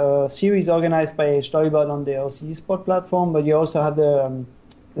are series organized by Stoibot on the oc-esports platform. But you also have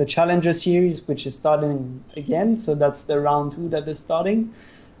the Challenger series, which is starting again. So that's the round 2 that is starting.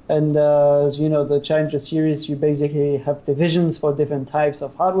 And as you know, the Challenger series, you basically have divisions for different types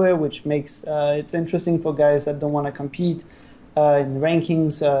of hardware, which makes it's interesting for guys that don't want to compete in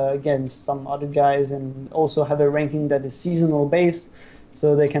rankings against some other guys, and also have a ranking that is seasonal based,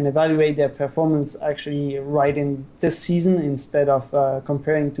 so they can evaluate their performance actually right in this season instead of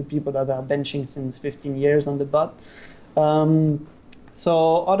comparing to people that are benching since 15 years on the bot.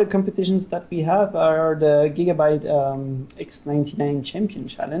 So other competitions that we have are the Gigabyte X99 Champion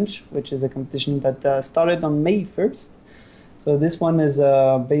Challenge, which is a competition that started on May 1st. So this one is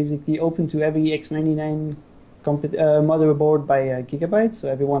basically open to every X99 motherboard by Gigabyte, so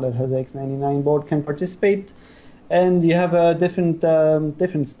everyone that has an X99 board can participate. And you have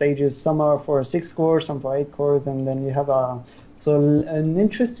different stages. Some are for 6 cores, some for 8 cores, and then you have an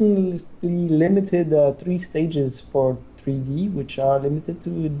interestingly limited 3 stages for 3D, which are limited to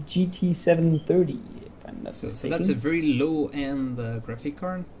GT730. If I'm not mistaken. So that's a very low-end graphic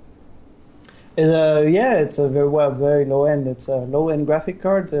card. Yeah, it's a very low end. It's a low end graphic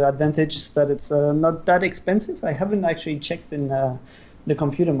card. The advantage is that it's not that expensive. I haven't actually checked in the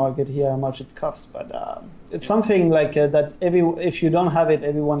computer market here how much it costs, but it's something like that. If you don't have it,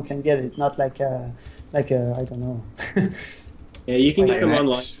 everyone can get it. Not like a I don't know. Yeah, you can get them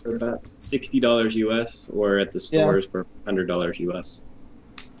online for about $60 US, or at the stores for $100 US.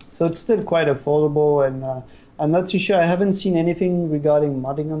 So it's still quite affordable, and I'm not too sure. I haven't seen anything regarding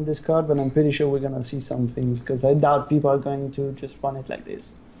modding on this card, but I'm pretty sure we're going to see some things, because I doubt people are going to just run it like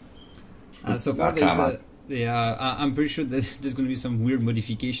this. So far, I'm pretty sure there's going to be some weird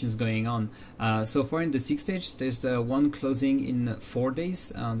modifications going on. So far in the 6th stage, there's one closing in 4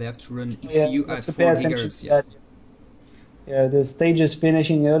 days. They have to run XTU at 4 gigahertz. Yeah, the stage is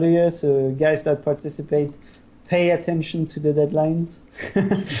finishing earlier, so guys that participate, pay attention to the deadlines.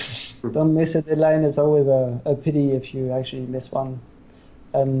 Don't miss a deadline. It's always a pity if you actually miss one.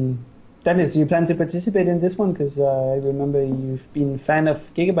 Dennis, you plan to participate in this one? Because I remember you've been a fan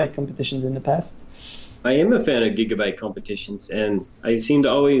of Gigabyte competitions in the past. I am a fan of Gigabyte competitions, and I seem to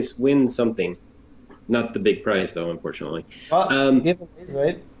always win something. Not the big prize, though, unfortunately. Well, giveaways,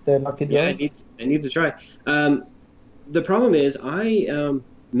 right? The lucky draws. Yeah, I need to try. The problem is,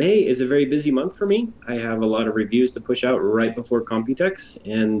 May is a very busy month for me. I have a lot of reviews to push out right before Computex,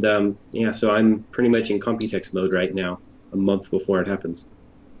 and so I'm pretty much in Computex mode right now, a month before it happens.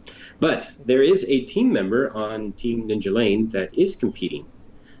 But there is a team member on Team Ninja Lane that is competing,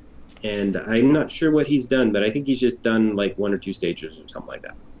 and I'm not sure what he's done, but I think he's just done like 1 or 2 stages or something like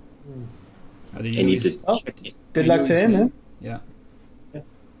that. I need to check it. Good luck to him, man. Yeah.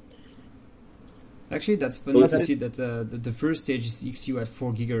 Actually, that's funny to see that the first stage is XU at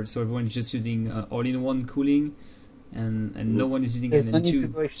 4 gigahertz, so everyone is just using all-in-one cooling, and no one is using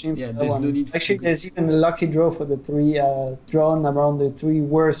NN2. Yeah, there's no need. Actually, there's even a lucky draw for the 3 drawn around the 3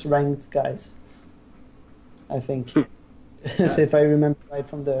 worst ranked guys, I think. So if I remember right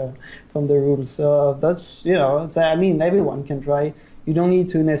from the rules. So that's, I mean, everyone can try. You don't need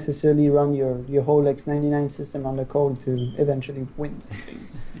to necessarily run your whole X99 system on the code to eventually win something.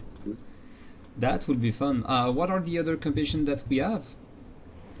 That would be fun. What are the other competitions that we have?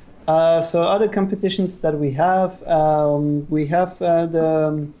 So other competitions that we have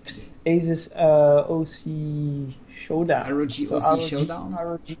the ASUS OC Showdown. ROG OC Showdown?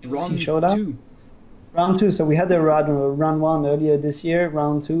 ROG OC Showdown. 2. Round two. So we had the round one earlier this year.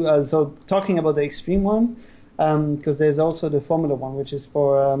 Round two. So talking about the extreme one, because there's also the Formula one, which is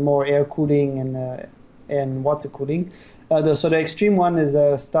for more air cooling and water cooling. So the extreme one is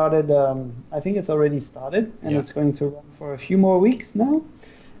started. I think it's already started, and it's going to run for a few more weeks now.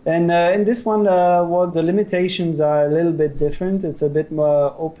 And in this one, well, the limitations are a little bit different. It's a bit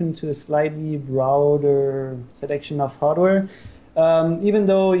more open to a slightly broader selection of hardware. Even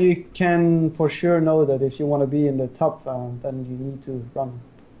though you can for sure know that if you want to be in the top, then you need to run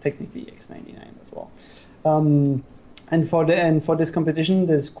technically X99 as well. And for this competition,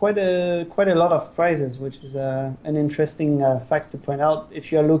 there's quite a lot of prizes, which is an interesting fact to point out.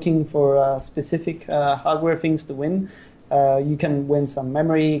 If you're looking for specific hardware things to win, you can win some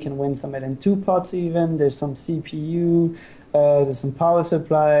memory, you can win some LN2 pods even. There's some CPU, there's some power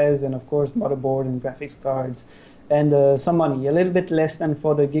supplies, and of course motherboard and graphics cards. And some money, a little bit less than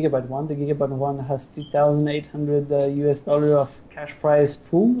for the Gigabyte one. The Gigabyte one has $2,800 US of cash prize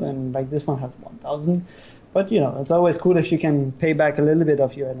pool, and like this one has 1,000. But you know, it's always cool if you can pay back a little bit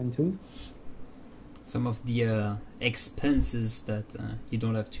of your LN2. Some of the expenses that you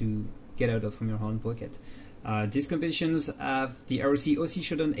don't have to get out of from your own pocket. These competitions have the ROC OC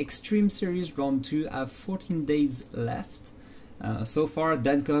Showdown Extreme Series Round 2 have 14 days left. So far,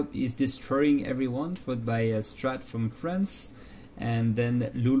 Dancop is destroying everyone, followed by Strat from France, and then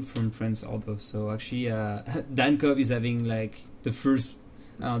Lul from France although. So actually, Dancop is having like the first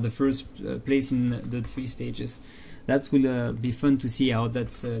place in the 3 stages. That will be fun to see how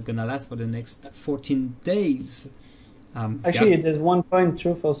that's gonna last for the next 14 days. Actually, there's one point,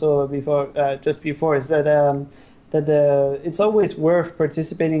 Truff, also just before is that it's always worth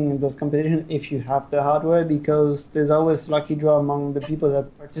participating in those competitions if you have the hardware, because there's always lucky draw among the people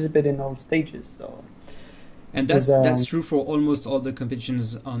that participate in all stages. So, and that's true for almost all the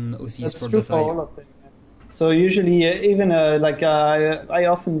competitions on OC-esports. That's true for all of them. So usually, even like I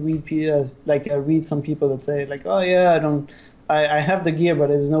often read some people that say like, oh yeah, I have the gear, but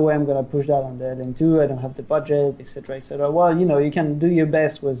there's no way I'm gonna push that on the LN2. I don't have the budget, etc., etc. Well, you know, you can do your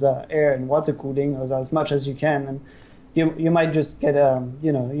best with air and water cooling as much as you can, and you might just get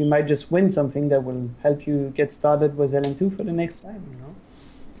you might just win something that will help you get started with LN2 for the next time.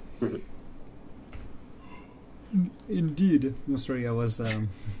 You know. Indeed. No, sorry, I was.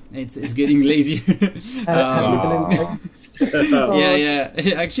 It's getting lazy. Yeah.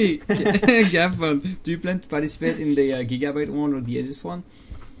 Actually, Gavbon, do you plan to participate in the Gigabyte one or the Asus one?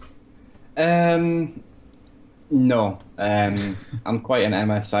 No. I'm quite an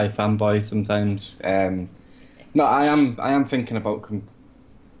MSI fanboy sometimes. No, I am thinking about.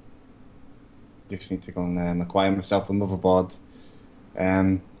 Just need to go and acquire myself a motherboard,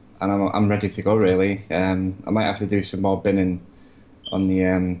 and I'm ready to go. Really, I might have to do some more binning on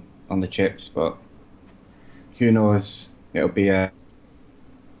the chips, but who knows? It'll be to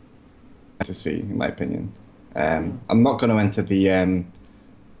see, in my opinion. I'm not going to enter the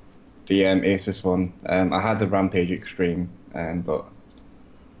Asus one. I had the Rampage Extreme, but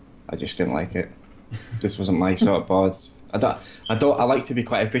I just didn't like it. This wasn't my sort of board. I like to be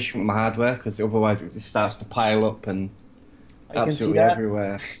quite efficient with my hardware, because otherwise it just starts to pile up and absolutely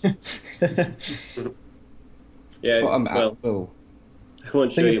everywhere. Yeah, well, I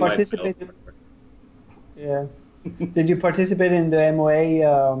won't show you my Yeah. Did you participate in the MOA?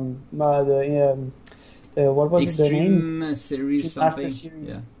 What was the name? Extreme Series something.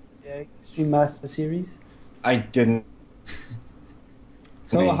 Series. Yeah, Extreme Master Series. I didn't.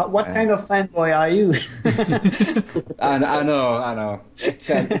 So, what kind of fanboy are you? I know.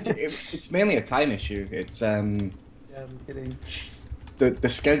 It's mainly a time issue. It's Yeah, I'm kidding. The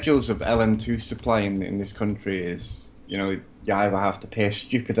schedules of LN2 supply in this country is, you either have to pay a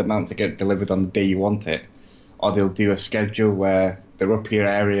stupid amount to get it delivered on the day you want it, or they'll do a schedule where they're up your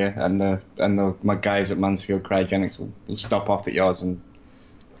area and my guys at Mansfield Cryogenics will stop off at yours and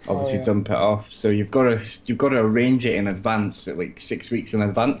obviously dump it off. So you've got to arrange it in advance, at like 6 weeks in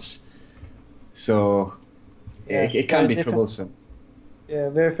advance. So it can be troublesome. Yeah,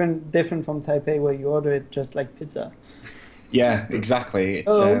 very different from Taipei, where you order it just like pizza. Yeah, exactly.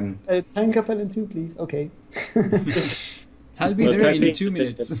 It's a tank of LN2, please. Okay. I'll be there in 2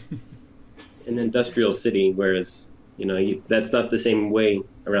 minutes. An industrial city, whereas that's not the same way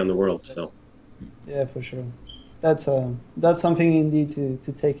around the world. So yeah, for sure, that's something indeed to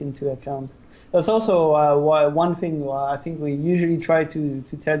take into account. That's also one thing I think we usually try to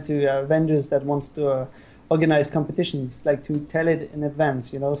tell to vendors that wants to organize competitions, like to tell it in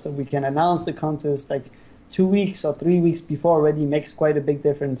advance, so we can announce the contest like 2 weeks or 3 weeks before already. Makes quite a big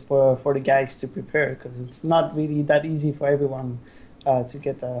difference for the guys to prepare, because it's not really that easy for everyone to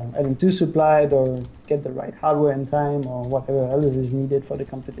get LN2 supplied or get the right hardware in time or whatever else is needed for the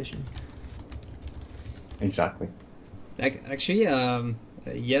competition. Exactly. Actually,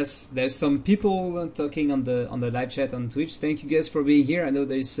 yes, there's some people talking on the live chat on Twitch. Thank you guys for being here. I know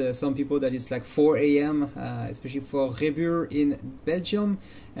there's some people that it's like 4 a.m., especially for Rebur in Belgium.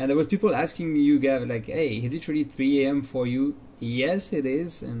 And there were people asking you, Gav, like, hey, is it really 3 a.m. for you? Yes, it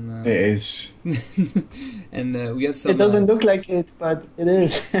is. And it is. And we have some... It doesn't look like it, but it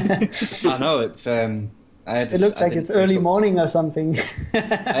is. I know, it's... it looks like it's early morning or something.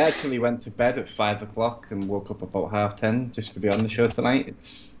 I actually went to bed at 5 o'clock and woke up about 10:30 just to be on the show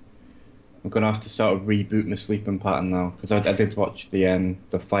tonight. I'm going to have to sort of reboot my sleeping pattern now, because I did watch the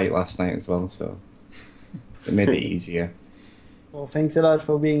fight last night as well, so it made it easier. Well, thanks a lot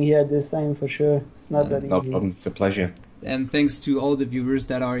for being here this time, for sure. It's not that easy. No problem, it's a pleasure. And thanks to all the viewers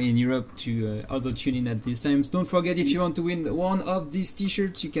that are in Europe to also tune in at these times. Don't forget, if you want to win one of these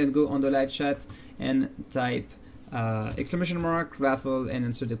t-shirts, you can go on the live chat and type !raffle and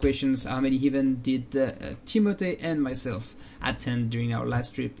answer the questions. How many events did Timothée and myself attend during our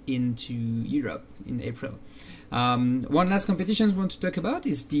last trip into Europe in April? One last competition we want to talk about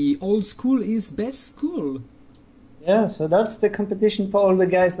is the Old School is Best School. Yeah, so that's the competition for all the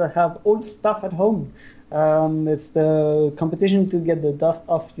guys that have old stuff at home. It's the competition to get the dust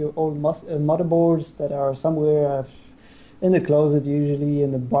off your old motherboards that are somewhere in the closet, usually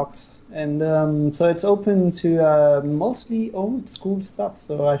in the box. And so it's open to mostly old school stuff.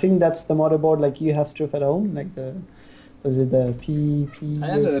 So I think that's the motherboard like you have Truff at home, like the... Was it the P? I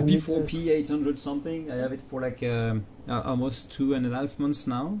have a P4 P800 something. I have it for like almost 2.5 months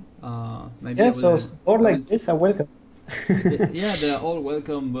now. Maybe yeah, so board like this are welcome. Yeah, they're all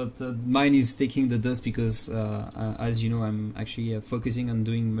welcome, but mine is taking the dust because, as you know, I'm actually focusing on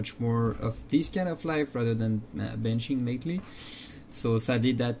doing much more of this kind of life rather than benching lately. So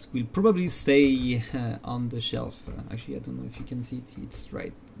sadly, that will probably stay on the shelf. Actually, I don't know if you can see it. It's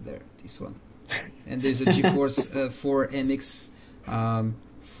right there, this one. And there's a GeForce 4 MX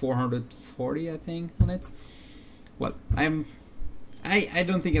 440, I think, on it. Well, I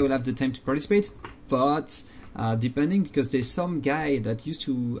don't think I will have the time to participate, but depending, because there's some guy that used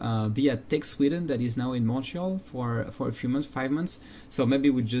to be at Tech Sweden that is now in Montreal for a few months, 5 months. So maybe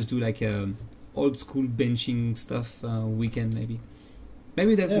we'll just do like a old school benching stuff weekend, maybe.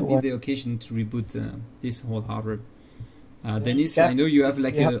 Maybe that would be the occasion to reboot this whole hardware. Dennis, I know you have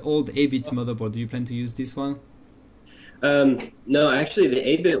like an old 8-bit motherboard. Do you plan to use this one? No, actually, the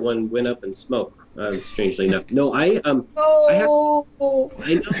 8-bit one went up in smoke. Strangely enough, no, I know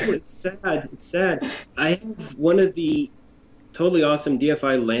it's sad. It's sad. I have one of the totally awesome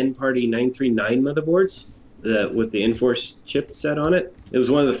DFI LAN Party 939 motherboards with the Enforce chipset on it. It was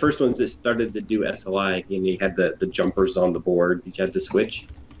one of the first ones that started to do SLI, and you had the jumpers on the board. You had to switch.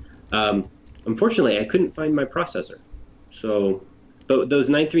 Unfortunately, I couldn't find my processor. So those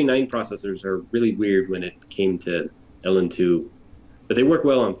 939 processors are really weird when it came to LN2, but they work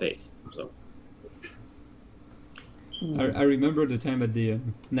well on face. So I remember the time at the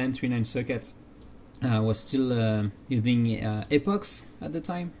 939 circuit. I was still using Epox at the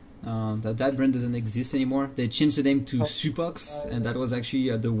time. That brand doesn't exist anymore. They changed the name to Supox, and that was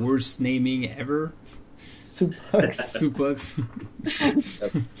actually the worst naming ever. Supox. Supox.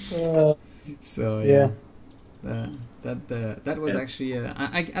 So yeah. That was actually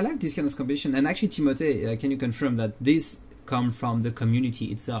I like this kind of competition. And actually, Timothée, can you confirm that this come from the community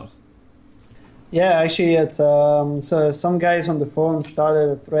itself? Yeah, actually, it's so some guys on the forum started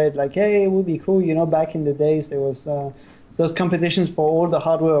a thread like, hey, it would be cool, you know, back in the days there was those competitions for all the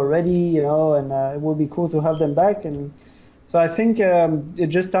hardware already, you know, and it would be cool to have them back. And so I think it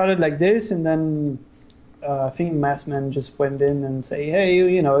just started like this, and then I think Massman just went in and say, hey,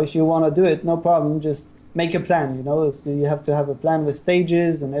 you know, if you want to do it, no problem, just make a plan, you know. You have to have a plan with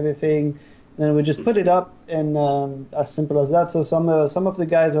stages and everything, and then we just put it up, and as simple as that. So some of the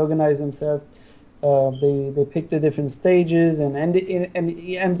guys organize themselves. They pick the different stages, and it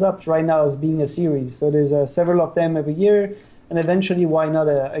ends up right now as being a series. So there's several of them every year, and eventually, why not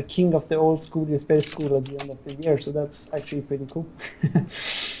a king of the old school, the space school at the end of the year? So that's actually pretty cool.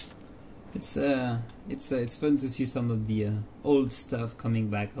 It's fun to see some of the old stuff coming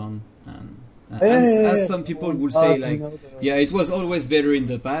back on. As some people would say, like, yeah, it was always better in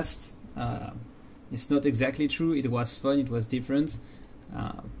the past. It's not exactly true. It was fun. It was different.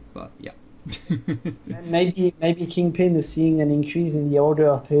 But yeah. And maybe Kingpin is seeing an increase in the order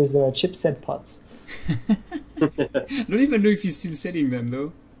of his chipset pots. I don't even know if he's still selling them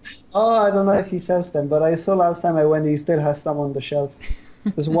though. Oh, I don't know if he sells them, but I saw last time I went, he still has some on the shelf.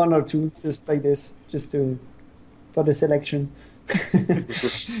 There's one or two just like this, just for the selection.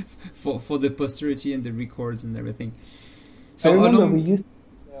 for the posterity and the records and everything. So I remember we used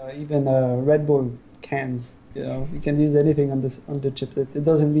even Red Bull cans. You know, you can use anything on the chip. It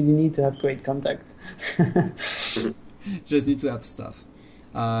doesn't really need to have great contact. Just need to have stuff.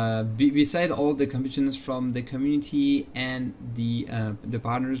 Beside all the competitions from the community and the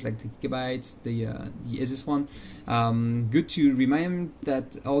partners like the Gigabyte, the SS1, good to remind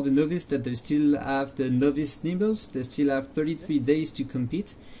that all the novice that they still have the novice nibbles. They still have 33 days to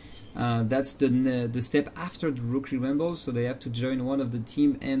compete. That's the step after the Rookie Rumble, so they have to join one of the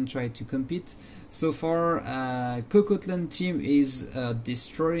team and try to compete. So far, Cocotlan team is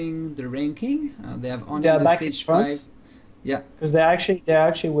destroying the ranking. They have only the stage 5. Yeah, because they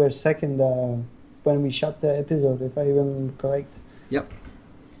actually were second when we shot the episode, if I remember correct. Yep.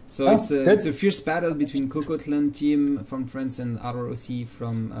 So it's a fierce battle between Cocotlan team from France and ROC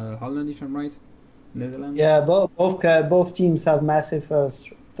from Holland, if I'm right, Netherlands. Yeah, both teams have massive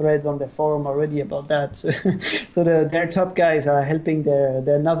threads on their forum already about that. So their top guys are helping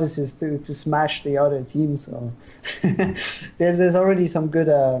their novices to smash the other team. So there's already some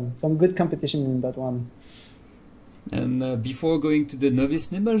good competition in that one. And before going to the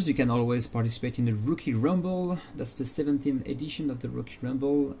novice nibbles, you can always participate in the Rookie Rumble. That's the 17th edition of the Rookie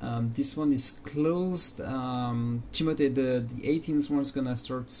Rumble. This one is closed. Timothy, the 18th one's gonna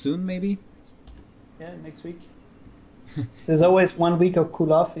start soon, maybe? Yeah, next week. There's always 1 week of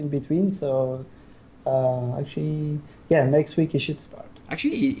cool off in between, so actually, yeah, next week it should start.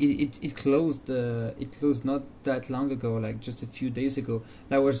 Actually, it closed. It closed not that long ago, like just a few days ago.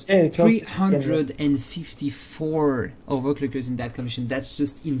 There was 354 overclockers in that competition. That's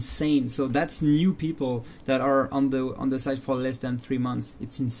just insane. So that's new people that are on the site for less than 3 months.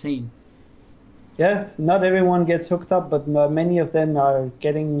 It's insane. Yeah, not everyone gets hooked up, but many of them are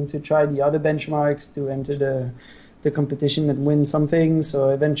getting to try the other benchmarks to enter the competition and win something. So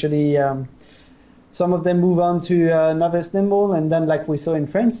eventually. Some of them move on to novice nimble, and then, like we saw in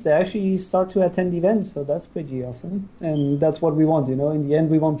France, they actually start to attend events. So that's pretty awesome, and that's what we want. You know, in the end,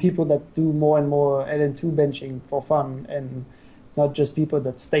 we want people that do more and more LN2 benching for fun, and not just people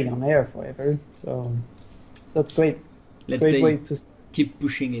that stay on air forever. So that's great. Let's say keep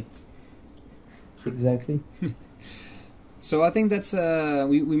pushing it. Exactly. So I think that's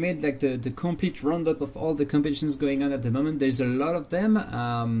we made like the complete roundup of all the competitions going on at the moment. There's a lot of them.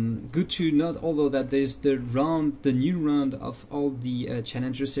 Good to note, although, that there's the new round of all the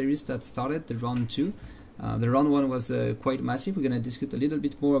Challenger series that started, the round 2. The round 1 was quite massive. We're gonna discuss a little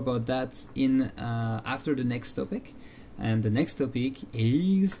bit more about that in after the next topic. And the next topic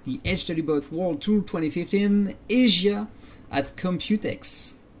is the HWBot World Tour 2015 Asia at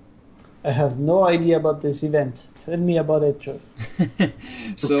Computex. I have no idea about this event. Tell me about it, Trev.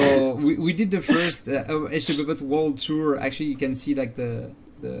 So we did the first HWBot World Tour. Actually, you can see like the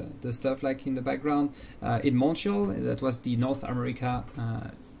stuff like in the background in Montreal. That was the North America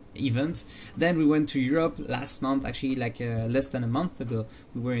event. Then we went to Europe last month. Actually, like less than a month ago,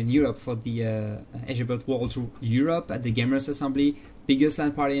 we were in Europe for the HWBot World Tour Europe at the Gamers Assembly. Biggest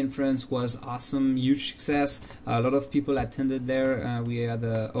LAN party in France, was awesome, huge success. A lot of people attended there. We had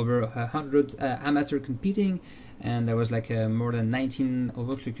over 100 amateur competing, and there was like more than 19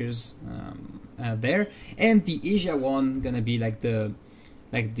 overclockers there. And the Asia one gonna be like the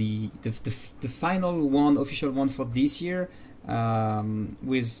final one, official one for this year.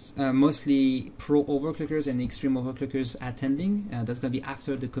 With mostly pro overclockers and extreme overclockers attending. That's going to be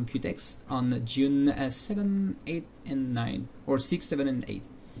after the Computex on June 7, 8, and 9, or 6, 7, and 8.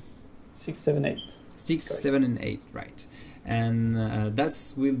 6, 7, 8. 6, 7, and 8, right. And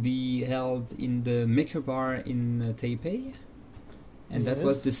that will be held in the Maker Bar in Taipei. And that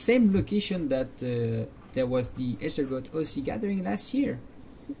was the same location that there was the HWBot OC gathering last year.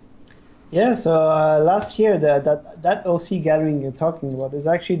 Yeah, so last year that OC gathering you're talking about is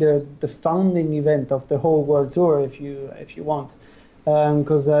actually the founding event of the whole World Tour, if you want,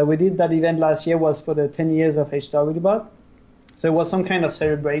 because we did that event last year, was for the 10 years of HWBot. So it was some kind of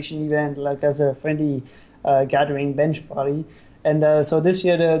celebration event, like as a friendly gathering bench party. And so this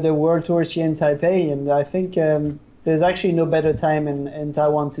year the World Tour is here in Taipei, and I think there's actually no better time in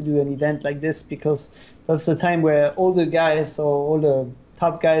Taiwan to do an event like this, because that's the time where all the guys, or all the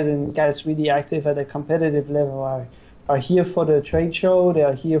top guys and guys really active at a competitive level are here for the trade show. They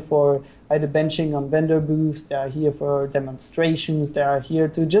are here for either benching on vendor booths. They are here for demonstrations. They are here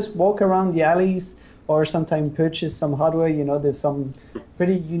to just walk around the alleys, or sometimes purchase some hardware. You know, there's some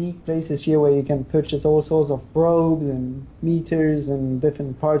pretty unique places here where you can purchase all sorts of probes and meters and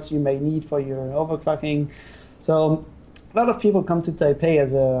different parts you may need for your overclocking. So a lot of people come to Taipei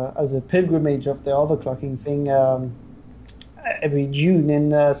as a pilgrimage of the overclocking thing. every June,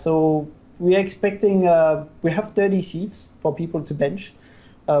 and so we're expecting we have 30 seats for people to bench.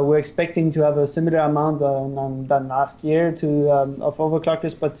 We're expecting to have a similar amount than last year of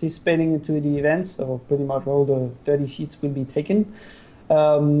overclockers participating into the event. So pretty much all the 30 seats will be taken.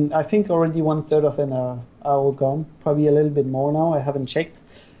 I think already 1/3 of them are all gone. Probably a little bit more now. I haven't checked.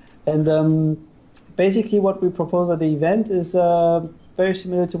 And basically, what we propose at the event is very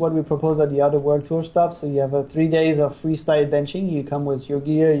similar to what we propose at the other World Tour stops. So you have 3 days of freestyle benching. You come with your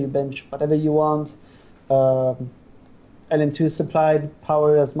gear. You bench whatever you want. LN2 supplied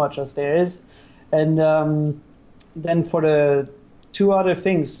power as much as there is. And then for the 2 other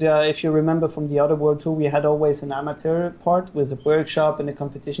things, if you remember from the other World Tour, we had always an amateur part with a workshop and a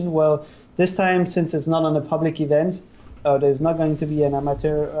competition. Well, this time, since it's not on a public event, there's not going to be an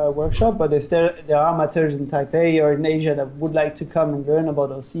amateur workshop. But if there are amateurs in Taipei or in Asia that would like to come and learn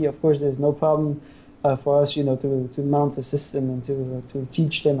about OC, of course, there's no problem for us, to mount a system and to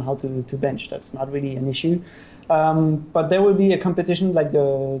teach them how to bench. That's not really an issue. But there will be a competition like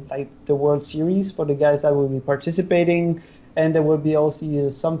the World Series for the guys that will be participating, and there will be also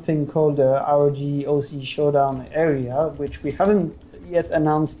something called the ROG OC Showdown area, which we haven't yet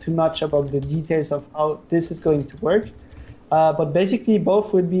announced too much about the details of how this is going to work. But basically,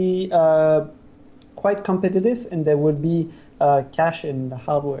 both would be quite competitive, and there would be cash in the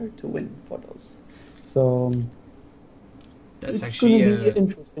hardware to win for those. So that's actually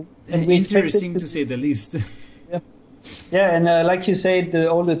interesting. Interesting to say the least. Yeah, and like you said,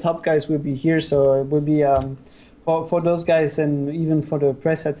 all the top guys will be here, so it will be for those guys and even for the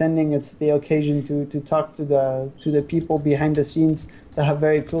press attending, it's the occasion to talk to the people behind the scenes that have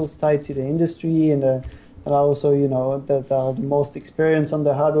very close tie to the industry and also that are the most experienced on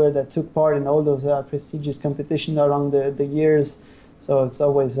the hardware, that took part in all those prestigious competitions along the years. So it's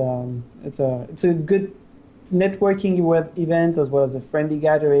always it's a good networking event as well as a friendly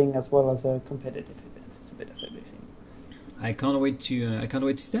gathering as well as a competitive event. It's a bit of everything. I can't wait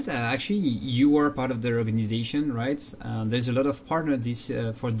to see that. Actually, you are part of the organization, right? There's a lot of partners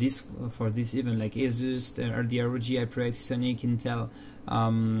for this event, like Asus, the ROG, HyperX, Sonic, Intel.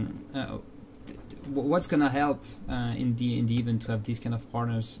 What's gonna help in the event to have these kind of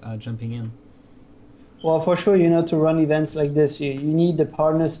partners jumping in? Well, for sure, to run events like this, you need the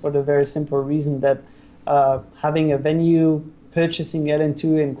partners for the very simple reason that having a venue, purchasing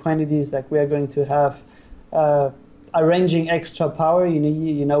LN2 in quantities like we are going to have. Arranging extra power, we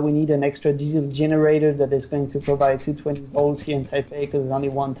need an extra diesel generator that is going to provide 220 volts here in Taipei because it's only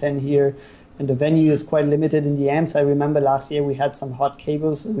 110 here, and the venue is quite limited in the amps. I remember last year we had some hot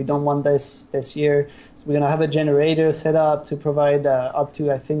cables, so we don't want this year. So we're gonna have a generator set up to provide up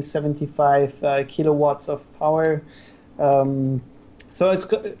to, I think, 75 kilowatts of power. So it's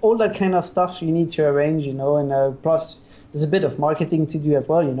all that kind of stuff you need to arrange, and plus. There's a bit of marketing to do as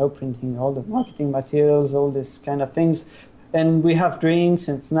well, printing all the marketing materials, all this kind of things. And we have drinks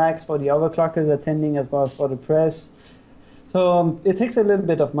and snacks for the overclockers attending as well as for the press. So it takes a little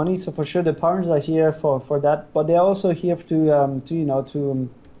bit of money. So for sure the partners are here for that, but they're also here to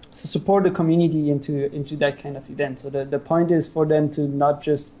support the community into that kind of event. So the point is for them to not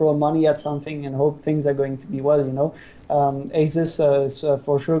just throw money at something and hope things are going to be well, Asus is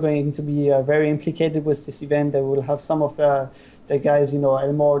for sure going to be very implicated with this event. They will have some of the guys,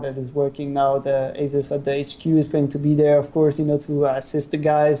 Elmore that is working now, the Asus at the HQ is going to be there, of course, to assist the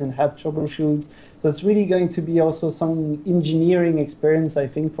guys and help troubleshoot. So it's really going to be also some engineering experience, I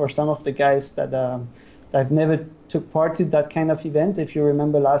think, for some of the guys that I've never took part to that kind of event. If you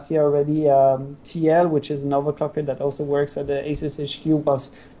remember last year already, TL, which is an overclocker that also works at the Asus HQ,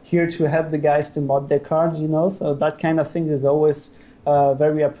 was here to help the guys to mod their cards, so that kind of thing is always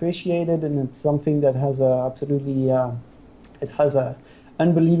very appreciated, and it's something that has absolutely, it has a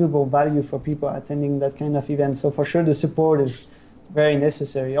unbelievable value for people attending that kind of event. So for sure the support is very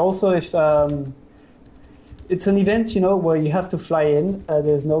necessary. Also, if it's an event, where you have to fly in.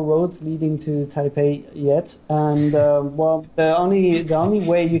 There's no roads leading to Taipei yet, and well, the only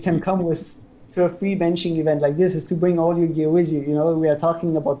way you can come to a free benching event like this is to bring all your gear with you. We are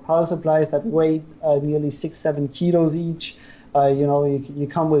talking about power supplies that weigh nearly 6-7 kilos each. You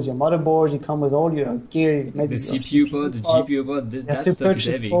come with your motherboard, you come with all your gear. Maybe the CPU pod, the GPU pod. You have to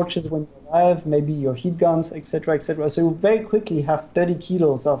purchase torches when you arrive, maybe your heat guns, etc., etc. So you very quickly have 30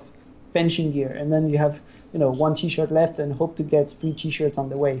 kilos of benching gear, and then you have one t-shirt left and hope to get 3 t-shirts on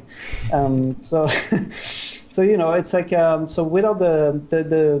the way. So it's like so without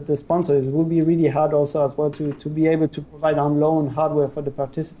the sponsors, it would be really hard also as well to be able to provide on loan hardware for the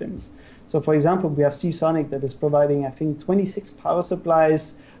participants. So for example, we have Sonic that is providing, I think, 26 power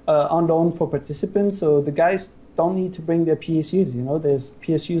supplies on loan for participants. So the guys don't need to bring their PSUs. You know, there's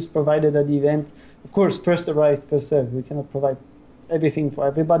PSUs provided at the event. Of course, first arrived, first served. We cannot provide everything for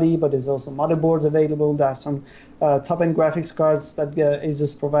everybody, but there's also motherboards available. There are some top-end graphics cards that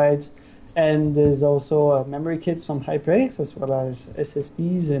ASUS provides, and there's also memory kits from HyperX, as well as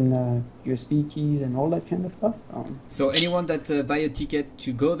SSDs and USB keys and all that kind of stuff. So anyone that buy a ticket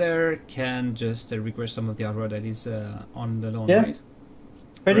to go there can just request some of the hardware that is on the lawn, right?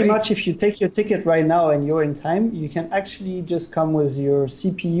 Pretty much, if you take your ticket right now and you're in time, you can actually just come with your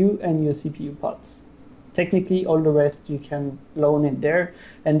CPU and your CPU pods. Technically, all the rest you can loan in there,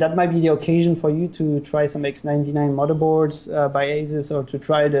 and that might be the occasion for you to try some X99 motherboards by ASUS, or to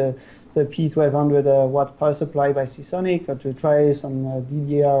try the P1200 watt power supply by Seasonic, or to try some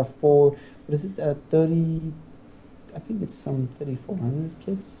DDR4. What is it? 30? I think it's some 3400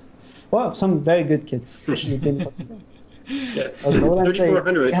 kits. Well, some very good kits, especially yeah, 3400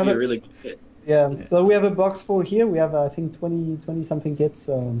 would be a really good kit. Yeah, so we have a box full here. We have I think 20 something kits.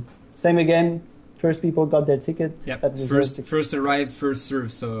 Same again. First people got their ticket. Yep. First arrive, first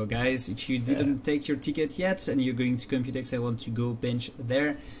serve. So guys, if you didn't take your ticket yet and you're going to Computex, I want to go bench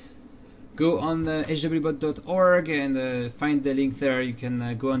there. Go on hwbot.org and find the link there. You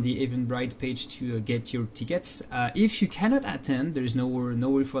can go on the Eventbrite page to get your tickets. If you cannot attend, there is no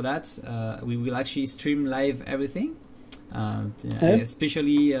worry for that. We will actually stream live everything.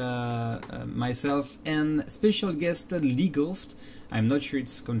 Especially myself and special guest Lee Goft. I'm not sure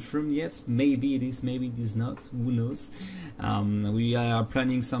it's confirmed yet. Maybe it is, maybe it is not. Who knows? We are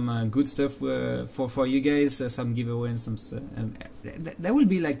planning some good stuff for you guys. Some giveaway and some. That will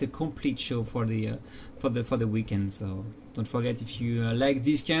be like the complete show for the weekend. So don't forget, if you like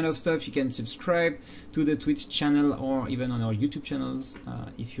this kind of stuff, you can subscribe to the Twitch channel or even on our YouTube channels.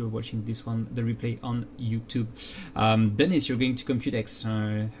 If you're watching this one, the replay on YouTube. Dennis, you're going to Computex.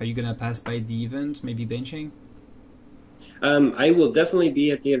 Are you gonna pass by the event? Maybe benching? I will definitely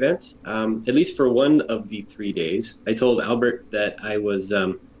be at the event, at least for one of the 3 days. I told Albert that I was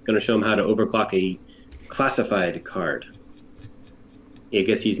going to show him how to overclock a classified card. I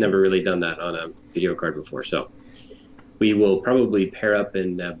guess he's never really done that on a video card before, so we will probably pair up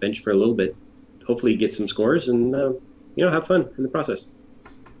and bench for a little bit, hopefully get some scores and have fun in the process.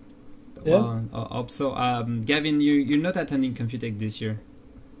 Yeah. I hope so. Gavin, you're not attending Computex this year.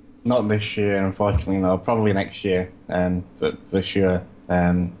 Not this year, unfortunately. No, probably next year. But this year,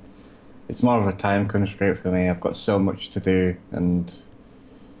 it's more of a time constraint for me. I've got so much to do, and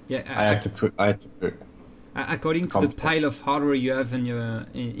I had to put. According to the pile of hardware you have in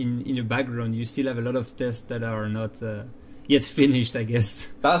your background, you still have a lot of tests that are not yet finished, I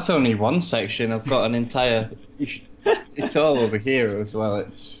guess. That's only one section. I've got an entire. It's all over here as well.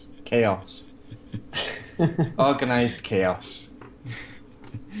 It's chaos. Organized chaos.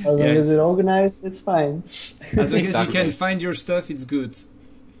 As long as it's organized, it's fine. As long as you can find your stuff, it's good.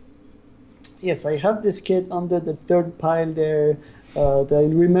 Yes, I have this kit under the third pile there. I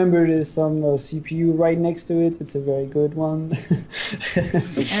remember there's some CPU right next to it. It's a very good one.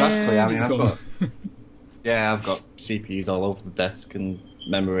 Exactly. I mean, I've got CPUs all over the desk and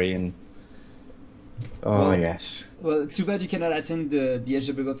memory and. Yes. Well, too bad you cannot attend the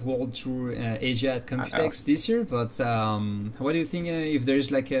HWBot World Tour Asia at Computex this year. But what do you think if there's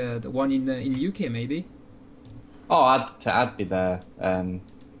like the one in UK maybe? Oh, I'd be there.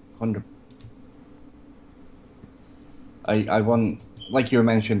 100. I want, like you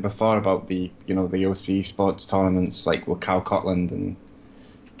mentioned before about the the oc-esports tournaments, like with Cal Cotland, and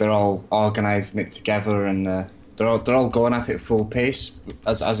they're all organising it together, and they're all going at it full pace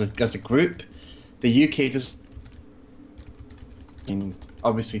as a group. The UK does,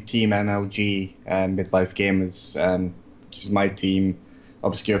 obviously Team MLG, Midlife Gamers, which is my team,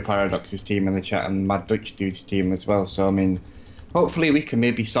 Obscure Paradox's team in the chat, and Mad Dutch Dude's team as well. So I mean, hopefully we can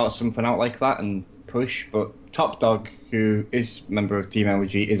maybe sort something out like that and push. But Top Dog, who is a member of Team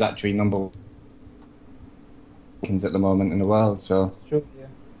MLG, is actually number one at the moment in the world. So that's true, yeah.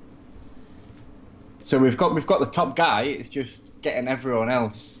 So we've got the top guy. It's just getting everyone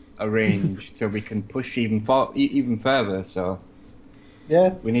else arranged so we can push even further. So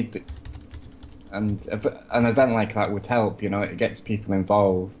yeah, we need to, and an event like that would help. It gets people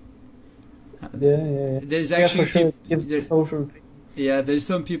involved. Yeah. There's actually for sure. It gives the social thing. Yeah, there's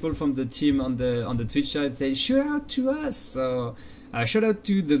some people from the team on the Twitch chat say shout out to us. So shout out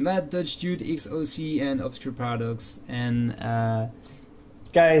to the Mad Dutch Dude, XOC, and Obscure Paradox. And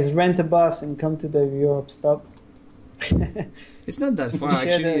guys, rent a bus and come to the Europe stop. It's not that far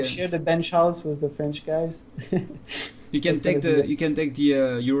actually. Share the bench house with the French guys. You can take the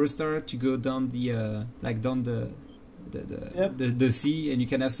Eurostar to go down the sea, and you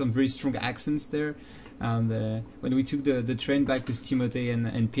can have some very strong accents there. And when we took the train back with Timothy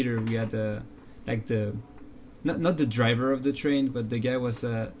and Peter, we had like the not the driver of the train, but the guy was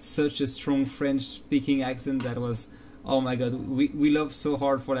such a strong French speaking accent that was, oh my god, we laughed so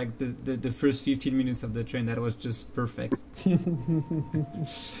hard for like the first 15 minutes of the train. That was just perfect.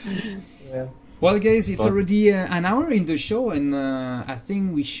 Yeah. Well, guys, it's already an hour in the show, and I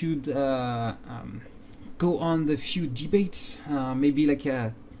think we should go on the few debates, maybe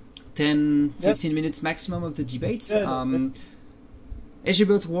like 10-15 minutes maximum of the debates.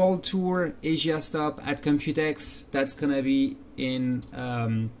 AsiaBuild World Tour, Asia Stop at Computex. That's gonna be in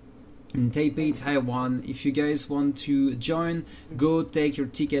Taipei, Taiwan. If you guys want to join, go take your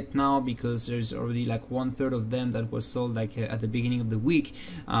ticket now, because there's already like 1/3 of them that were sold like at the beginning of the week.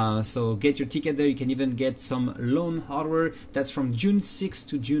 So get your ticket there. You can even get some loan hardware. That's from June 6th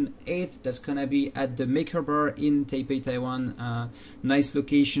to June 8th. That's gonna be at the Maker Bar in Taipei, Taiwan. Nice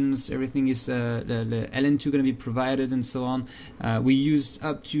locations. Everything is the LN2 gonna be provided and so on. We used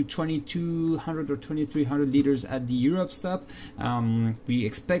up to 2200 or 2300 liters at the Europe stop. We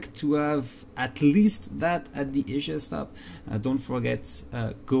expect to have at least that at the Asia stop. Don't forget,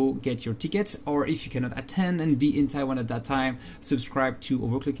 go get your tickets, or if you cannot attend and be in Taiwan at that time, subscribe to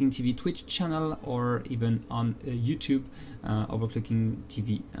OverClocking-TV Twitch channel, or even on YouTube,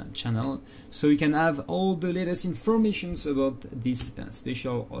 OverClocking-TV channel, so you can have all the latest informations about this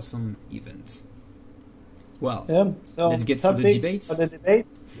special awesome event. Well, yeah, so let's get for the debates.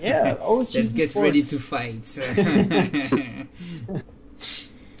 Yeah, let's get ready to fight.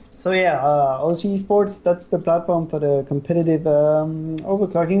 So yeah, oc-esports, that's the platform for the competitive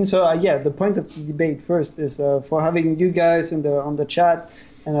overclocking. So yeah, the point of the debate first is for having you guys on the chat,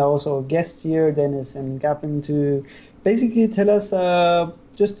 and also guests here, Dennis and Gavbon, to basically tell us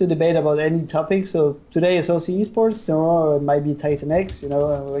just to debate about any topic. So today is oc-esports, tomorrow it might be Titan X,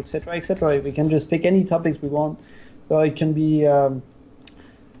 etc., etc. We can just pick any topics we want. Well, it can be, of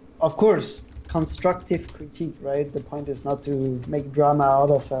course, constructive critique, right? The point is not to make drama out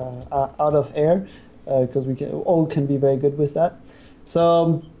of air, because we all can be very good with that.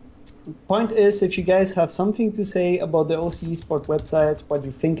 So point is, if you guys have something to say about the oc-esports website, what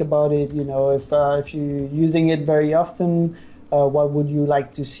you think about it, if you're using it very often, what would you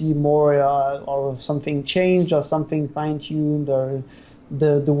like to see more, or something changed, or something fine-tuned, or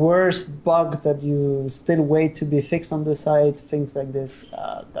the worst bug that you still wait to be fixed on the site, things like this.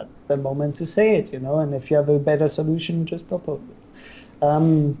 That's the moment to say it, and if you have a better solution, just propose it.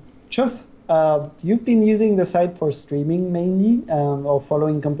 Truff, you've been using the site for streaming mainly, or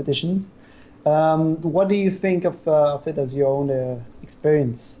following competitions. What do you think of it as your own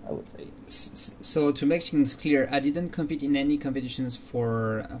experience, I would say? So to make things clear, I didn't compete in any competitions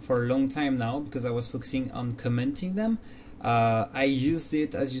for a long time now, because I was focusing on commenting them. I used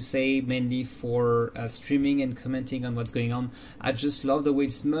it, as you say, mainly for streaming and commenting on what's going on. I just love the way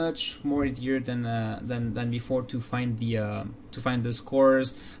it's much more easier than before to find the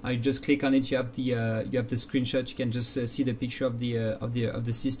scores. I just click on it. You have the screenshot. You can just see the picture of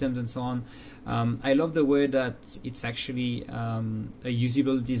the systems and so on. I love the way that it's actually a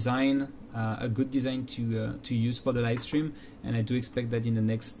usable design. A good design to use for the live stream, and I do expect that in the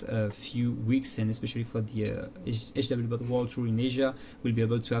next few weeks, and especially for the AsiaBuild World Tour in Asia, we'll be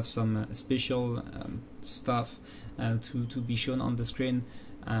able to have some special stuff to be shown on the screen.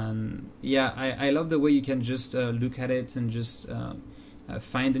 And yeah, I love the way you can just look at it and just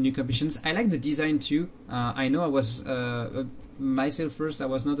find the new competitions. I like the design too. I know I was myself first, I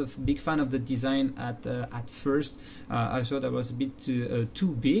was not a big fan of the design at first. I thought that was a bit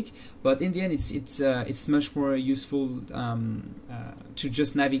too big, but in the end it's much more useful to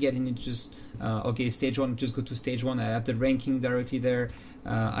just navigate in it. Just okay, stage one, just go to stage one. I have the ranking directly there.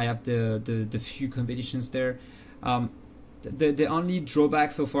 I have the few competitions there. The only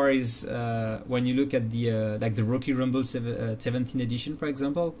drawback so far is when you look at the like the Rocky Rumble 17 edition, for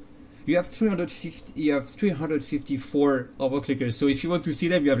example. You have 354 overclickers. So if you want to see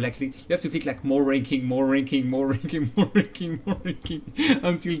them, you have to click like more ranking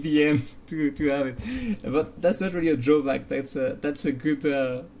until the end to have it. But that's not really a drawback. That's a good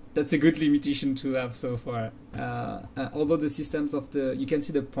limitation to have so far. Although the systems of you can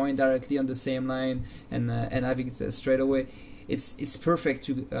see the point directly on the same line and having it straight away. It's perfect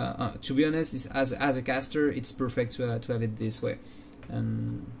to be honest. As a caster, it's perfect to have it this way.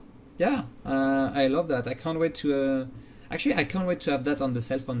 And yeah, I love that. I can't wait to actually I can't wait to have that on the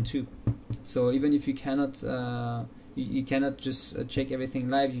cell phone too. So even if you cannot you cannot just check everything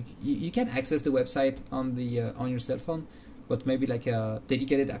live, you can access the website on your cell phone, but maybe like a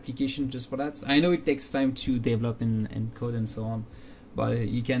dedicated application just for that. I know it takes time to develop and code and so on, but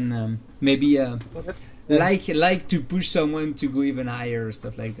you can maybe like to push someone to go even higher or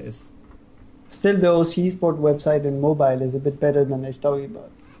stuff like this. Still, the oc-esports website in mobile is a bit better than HWBot.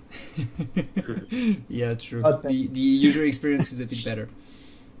 Yeah, true. The user experience is a bit better.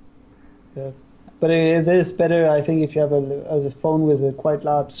 Yeah. But it is better, I think, if you have a phone with a quite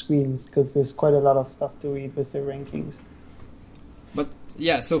large screens, because there's quite a lot of stuff to read with the rankings. But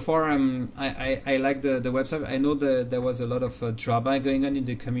yeah, so far I like the website. I know there was a lot of drama going on in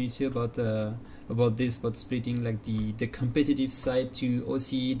the community about this, about splitting like the competitive side to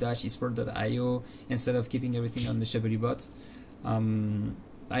oc-esport.io instead of keeping everything on the HWBot.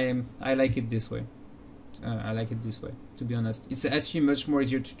 I like it this way. I like it this way, to be honest. It's actually much more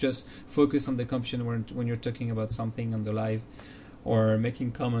easier to just focus on the competition when you're talking about something on the live, or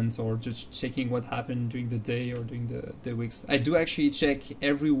making comments, or just checking what happened during the day or during the weeks. I do actually check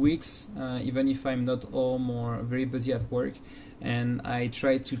every weeks, even if I'm not very busy at work, and I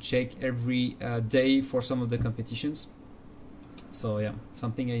try to check every day for some of the competitions. So yeah,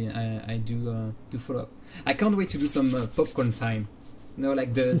 something I do follow up. I can't wait to do some popcorn time. No,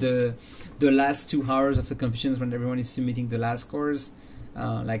 like the last 2 hours of the competitions when everyone is submitting the last scores.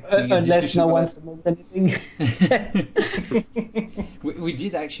 Unless no one submits anything. we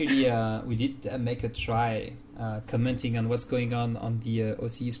did actually make a try commenting on what's going on the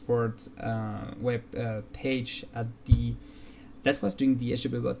oc-esports web page that was during the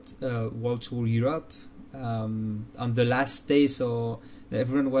HWBot World Tour Europe on the last day. So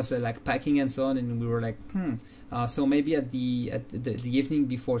everyone was like packing and so on, and we were like, so maybe at the evening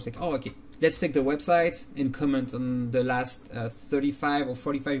before, it's like, oh, okay, let's take the website and comment on the last 35 or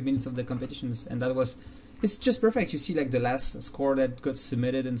 45 minutes of the competitions, and it's just perfect. You see like the last score that got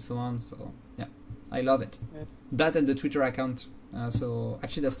submitted and so on. So yeah, I love it. Yeah. That and the Twitter account. So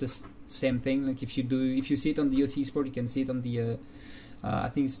actually that's the same thing. Like if you see it on the oc-esport, you can see it on the I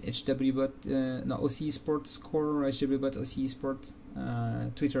think it's HWBot, no, oc-esport score, or HWBot oc-esport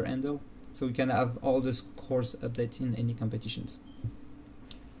Twitter handle. So you can have all the scores updated in any competitions.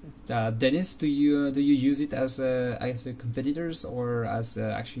 Dennis, do you use it as a competitors, or as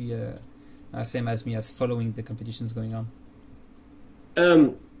actually same as me, as following the competitions going on?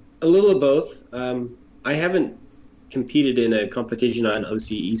 A little of both. I haven't competed in a competition on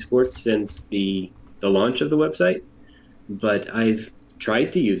oc-esports since the launch of the website, but I've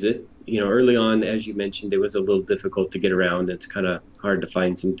tried to use it. You know, early on, as you mentioned, it was a little difficult to get around. It's kind of hard to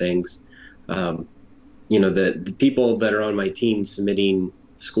find some things. You know, the people that are on my team submitting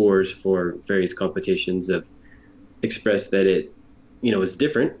scores for various competitions have expressed that it, you know, is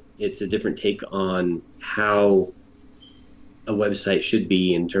different. It's a different take on how a website should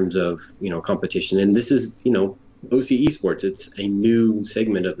be in terms of, you know, competition. And this is, you know, oc-esports. It's a new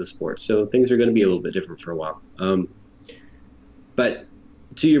segment of the sport, so things are going to be a little bit different for a while. But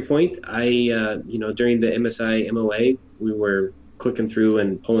to your point, you know, during the MSI MOA, we were clicking through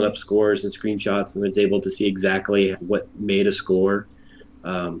and pulling up scores and screenshots, and was able to see exactly what made a score.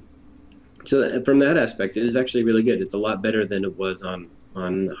 So from that aspect, it is actually really good. It's a lot better than it was on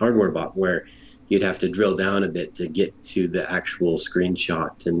HardwareBot, where you'd have to drill down a bit to get to the actual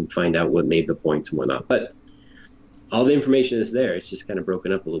screenshot and find out what made the points and whatnot. But all the information is there. It's just kind of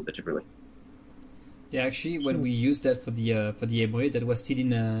broken up a little bit differently. Yeah, actually, when we used that for the MOA, that was still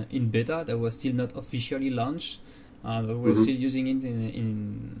in beta. That was still not officially launched. We're still using it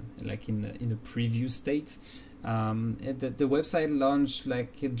in a preview state. The website launched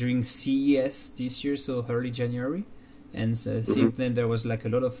like during CES this year, so early January, and since then there was like a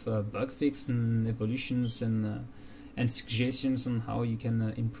lot of bug fix and evolutions and suggestions on how you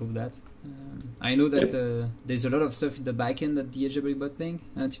can improve that. I know that there's a lot of stuff in the backend at the HWBot thing,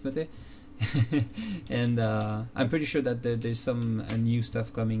 Timothée. And I'm pretty sure that there's some new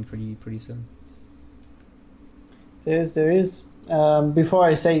stuff coming pretty soon. There is. Before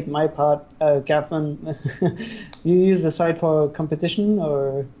I say my part, Gavbon, you use the site for competition,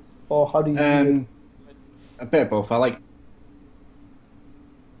 or how do you use it? A bit of both. I like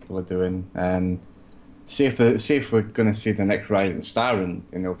what we're doing. See if we're going to see the next rising star in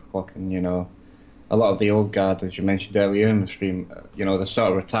overclocking. You know, a lot of the old guard, as you mentioned earlier in the stream, you know, they're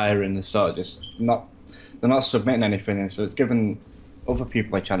sort of retiring. They're sort of just they're not submitting anything, and so it's given other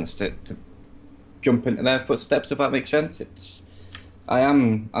people a chance to jump into their footsteps, if that makes sense. I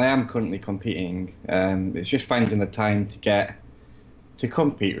am currently competing. It's just finding the time to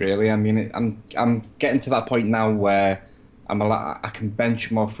compete, really. I mean, I'm getting to that point now where I can bench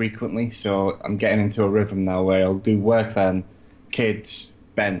more frequently, so I'm getting into a rhythm now where I'll do work, then kids,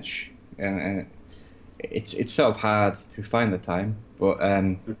 bench, and it's sort of hard to find the time. But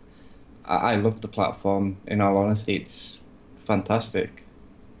I love the platform. In all honesty, it's fantastic.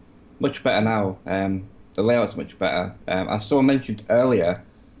 Much better now. The layout's much better. As someone mentioned earlier,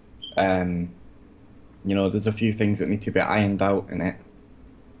 you know, there's a few things that need to be ironed out in it.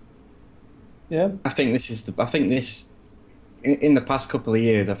 Yeah. I think this in the past couple of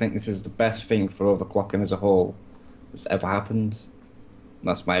years, I think this is the best thing for overclocking as a whole that's ever happened.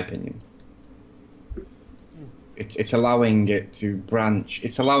 That's my opinion. It's allowing it to branch.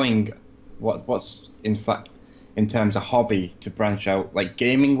 It's allowing what's in fact, in terms of hobby, to branch out like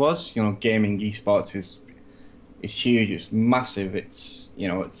gaming was. You know, gaming esports is huge. It's massive. It's, you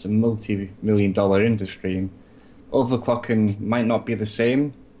know, it's a multi-million-dollar industry. And overclocking might not be the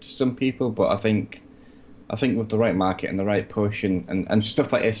same to some people, but I think with the right market and the right push and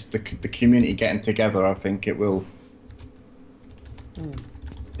stuff like this, the community getting together, I think it will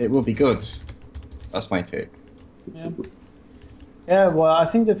be good. That's my take. Yeah. Yeah, well, I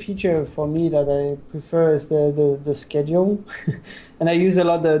think the feature for me that I prefer is the schedule. And I use a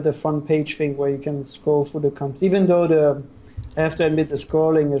lot the front page thing where you can scroll through the content. Even though I have to admit the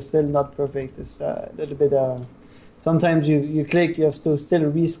scrolling is still not perfect. It's a little bit, sometimes you click, you have to still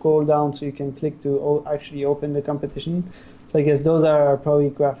re-scroll down so you can click to actually open the competition. So I guess those are probably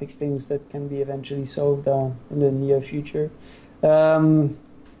graphic things that can be eventually solved in the near future.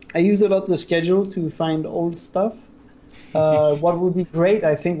 I use a lot the schedule to find old stuff. What would be great,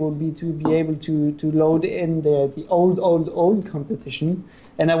 I think, would be to be able to load in the old competition.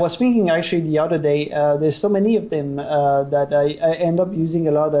 And I was thinking actually the other day, there's so many of them that I end up using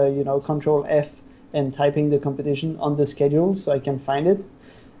a lot of, you know, Control F and typing the competition on the schedule so I can find it.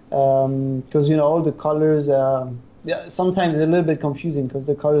 Because, you know, all the colors, yeah, sometimes it's a little bit confusing because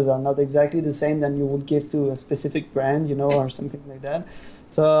the colors are not exactly the same than you would give to a specific brand, you know, or something like that.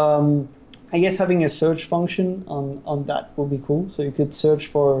 So I guess having a search function on that would be cool. So you could search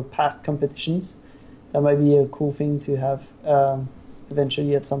for past competitions. That might be a cool thing to have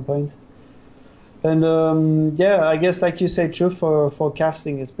eventually at some point. And yeah, I guess like you say, true, for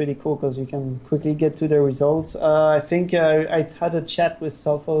forecasting is pretty cool because you can quickly get to the results. I think I had a chat with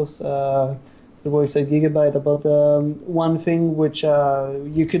Sophos, that works at Gigabyte, about one thing which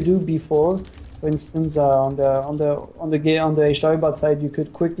you could do before. For instance, on the HWBot side, you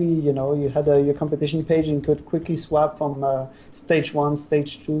could quickly, you know, you had your competition page and could quickly swap from stage 1,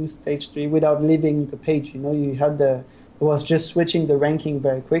 stage 2, stage 3 without leaving the page. You know, it was just switching the ranking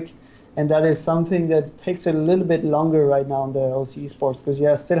very quick, and that is something that takes a little bit longer right now on the oc-esports because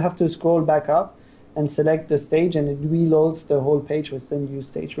you still have to scroll back up and select the stage, and it reloads the whole page with the new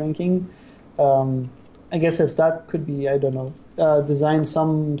stage ranking. I guess if that could be, I don't know, designed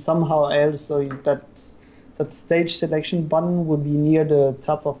somehow else, so that stage selection button would be near the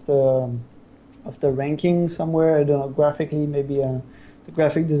top of the ranking somewhere. I don't know, graphically, maybe the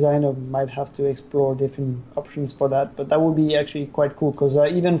graphic designer might have to explore different options for that, but that would be actually quite cool because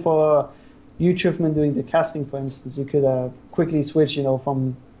even for you, Trouffman, doing the casting, for instance, you could quickly switch, you know,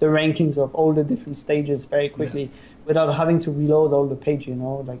 from the rankings of all the different stages very quickly. Yeah. Without having to reload all the page, you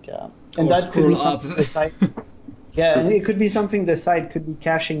know, like, and or that could be something up. the site, yeah, and it could be something the site could be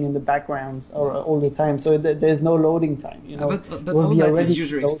caching in the backgrounds or all the time, so there's no loading time, you know. But all that is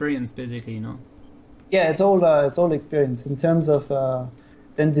user experience, basically, you know. Yeah, it's all experience in terms of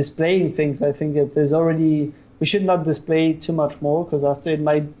then displaying things. I think that there's already, we should not display too much more because after it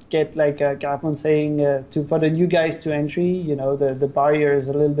might get like Gavbon saying for the new guys to entry, you know, the barrier is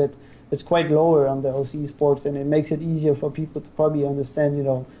a little bit. It's quite lower on the oc-esports, and it makes it easier for people to probably understand, you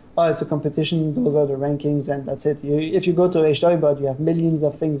know, oh, it's a competition, those are the rankings, and that's it. If you go to HWBot, you have millions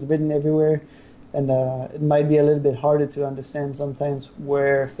of things written everywhere, and it might be a little bit harder to understand sometimes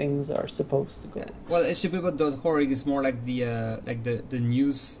where things are supposed to go. Yeah. Well, HWBot.org is more like the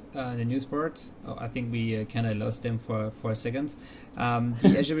news part. Oh, I think we kind of lost them for a second. The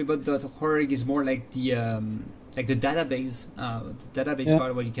HWBot.org is more like the database, Yeah.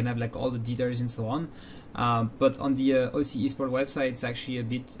 part where you can have like all the details and so on. But on the oc-esports website, it's actually a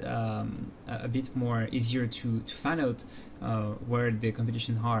bit more easier to find out where the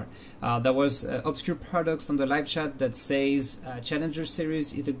competition are. There was obscure products on the live chat that says Challenger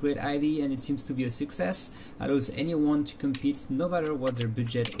Series is a great idea and it seems to be a success. Allows anyone to compete no matter what their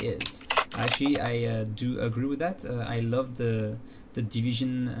budget is. Actually, I do agree with that. I love the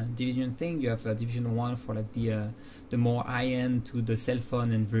division thing. You have Division 1 for like the more high-end to the cell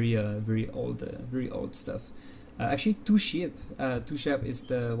phone and very old stuff. Actually, Two Sheep is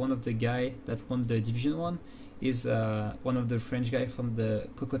one of the guy that won the Division 1. Is one of the French guy from the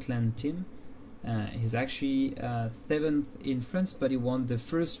Cocotland team. He's actually 7th in France, but he won the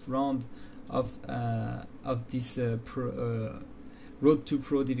first round of this Road to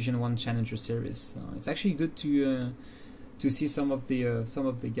Pro Division 1 Challenger Series. So it's actually good to to see some of the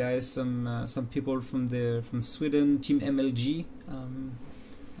guys, some people from Sweden, Team MLG,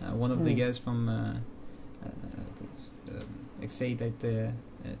 one of the guys from say that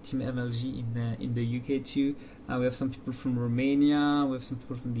Team MLG in the UK too. We have some people from Romania. We have some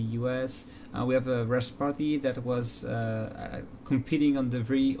people from the US. We have a Rush party that was competing on the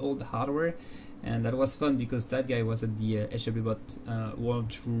very old hardware, and that was fun because that guy was at the HWBot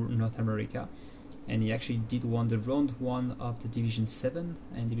World Tour North America, and he actually did won the round 1 of the Division 7.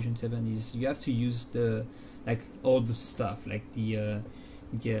 And Division 7 is you have to use the old stuff like the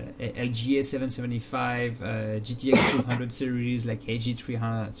LGA 775, GTX 200 series, like AG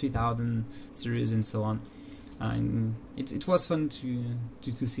 3000 series, and so on. And it was fun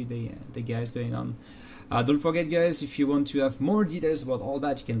to see the guys going on. Don't forget, guys, if you want to have more details about all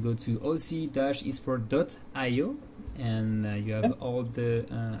that, you can go to oc-esports.io, and you have all the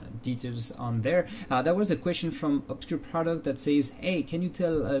details on there. There was a question from Obscure Product that says, hey, can you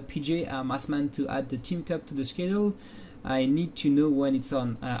tell PJ Massman to add the Team Cup to the schedule? I need to know when it's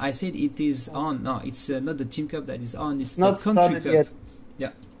on. I said it is on. No, it's not the Team Cup that is on. It's not the Country Cup. Yet.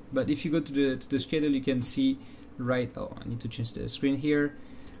 Yeah, but if you go to the schedule, you can see right. Oh, I need to change the screen here.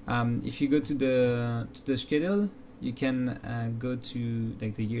 If you go to the schedule, you can go to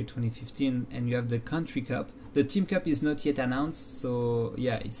like the year 2015, and you have the Country Cup. The Team Cup is not yet announced, so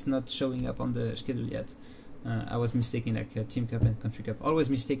yeah, it's not showing up on the schedule yet. I was mistaking like Team Cup and Country Cup. Always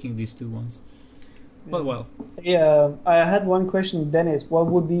mistaking these two ones. But well. Yeah, I had one question, Dennis. What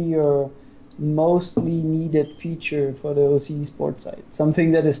would be your mostly needed feature for the oc-esports site?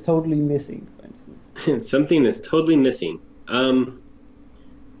 Something that is totally missing, for instance. Something that's totally missing.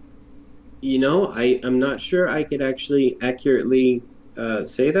 You know, I'm not sure I could actually accurately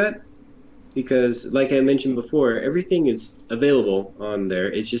say that, because like I mentioned before, everything is available on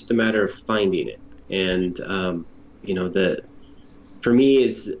there. It's just a matter of finding it. And you know, for me,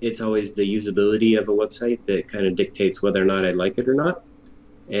 it's always the usability of a website that kind of dictates whether or not I like it or not.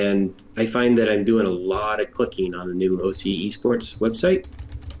 And I find that I'm doing a lot of clicking on a new oc-esports website,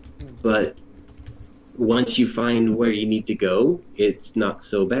 but once you find where you need to go, it's not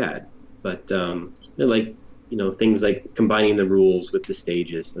so bad. But like, you know, things like combining the rules with the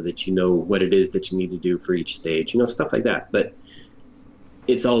stages so that you know what it is that you need to do for each stage, you know, stuff like that. But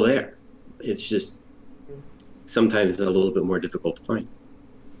it's all there. It's just sometimes a little bit more difficult to find.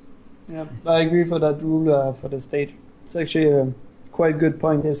 Yeah, I agree for that rule for the stage. It's actually a quite good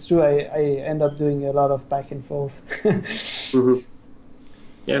point. It's true. I end up doing a lot of back and forth.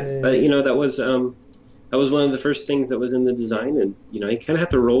 Yeah, but you know, that was one of the first things that was in the design, and you know, you kind of have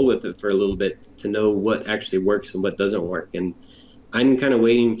to roll with it for a little bit to know what actually works and what doesn't work. And I'm kind of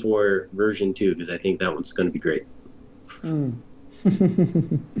waiting for version 2 because I think that one's going to be great.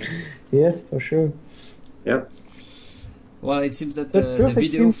 Yes, for sure. Yep. Well, it seems that the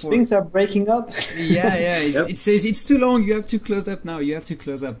video for things are breaking up. Yeah. It says it's too long. You have to close up now. You have to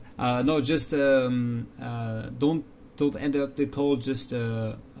close up. No, just don't end up the call. Just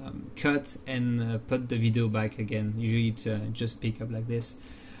cut and put the video back again. Usually it just pick up like this.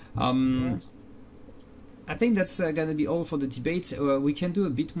 I think that's gonna be all for the debate. We can do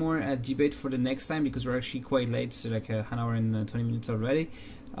a bit more debate for the next time because we're actually quite late, so like 1 hour and 20 minutes already.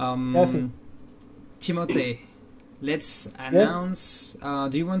 Timothée, let's announce.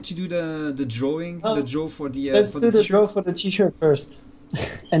 Do you want to do the drawing? The draw for the let's do the draw for the t-shirt first.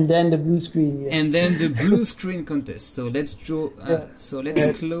 And then the blue screen. Yes. And then the blue screen contest. So let's draw. So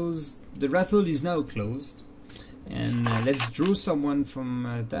let's close. The raffle is now closed, and let's draw someone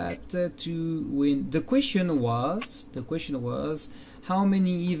from that to win. The question was, how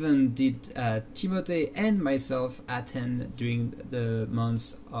many events did Timothée and myself attend during the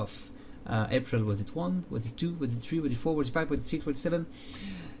months of April? Was it 1? Was it 2? Was it 3? Was it 4? Was it 5? Was it 6? Was it 7?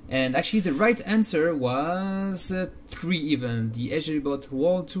 And actually the right answer was 3 events. The HWBot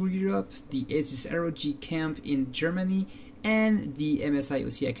World Tour Europe, the Asus ROG Camp in Germany, and the MSI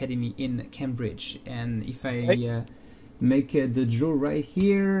OC Academy in Cambridge. And if I make the draw right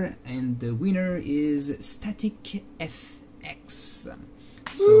here, and the winner is Static FX.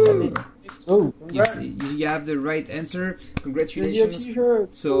 So you have the right answer. Congratulations.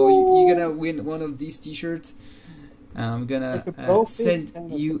 So you're gonna win one of these t-shirts. I'm gonna send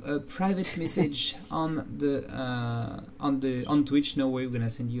you a private message on Twitch. No way, we're gonna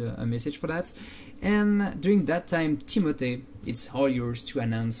send you a message for that. And during that time, Timothée, it's all yours to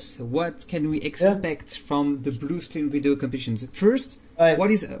announce what can we expect from the blue screen video competitions. First, why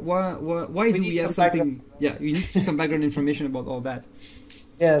do we have something? Yeah, you need some background information about all that.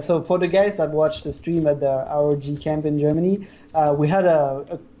 Yeah, so for the guys that watched the stream at the ROG camp in Germany, we had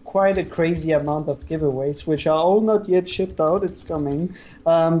a quite a crazy amount of giveaways, which are all not yet shipped out. It's coming,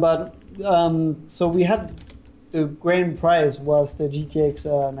 so we had the grand prize was the GTX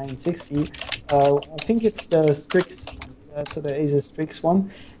 960. I think it's the Strix one, so the Asus Strix one,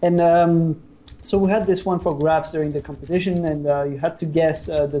 and so we had this one for grabs during the competition, and you had to guess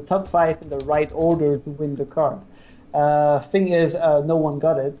the top 5 in the right order to win the card. Thing is, no one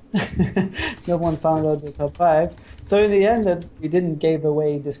got it. No one found out the top 5. So in the end, we didn't give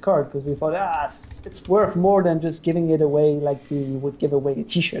away this card because we thought, it's worth more than just giving it away like we would give away a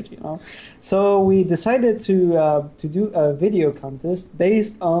T-shirt, you know. So we decided to do a video contest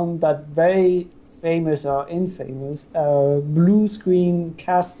based on that very famous or infamous blue screen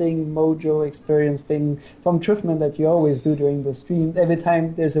casting mojo experience thing from Trouffman that you always do during the stream. Every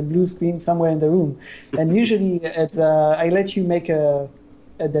time there's a blue screen somewhere in the room, and usually it's I let you make a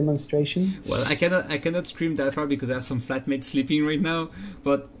demonstration. Well, I cannot scream that far because I have some flatmates sleeping right now.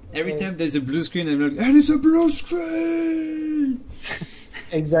 But every time there's a blue screen, I'm like, and it's a blue screen.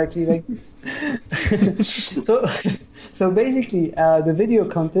 Exactly like this. So basically, the video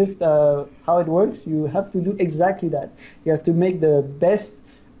contest, how it works, you have to do exactly that. You have to make the best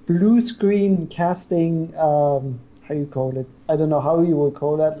blue screen casting. How you call it? I don't know how you would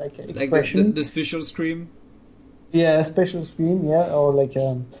call that, like expression. Like the special screen. Yeah, a special screen, yeah, or like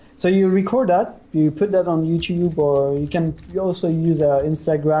so you record that, you put that on YouTube, or you also use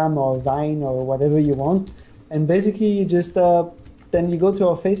Instagram or Vine or whatever you want, and basically you just then you go to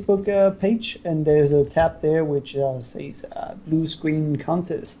our Facebook page, and there's a tab there which says blue screen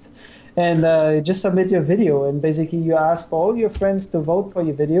contest, and just submit your video, and basically you ask all your friends to vote for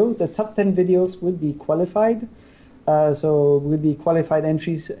your video. The top 10 videos would be qualified, so would be qualified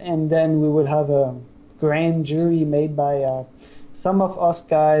entries, and then we would have a grand jury made by some of us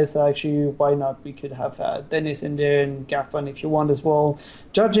guys. Actually, why not? We could have Dennis in there and Gavbon if you want as well,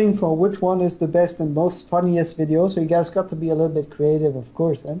 judging for which one is the best and most funniest video. So you guys got to be a little bit creative, of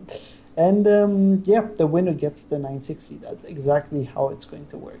course. And yeah, the winner gets the 960. That's exactly how it's going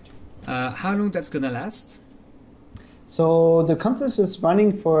to work. How long that's gonna last? So the contest is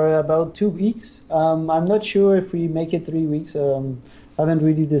running for about 2 weeks. I'm not sure if we make it 3 weeks. I haven't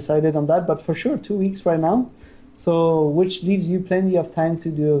really decided on that, but for sure 2 weeks right now. So which leaves you plenty of time to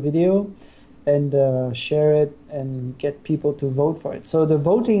do a video and share it and get people to vote for it. So the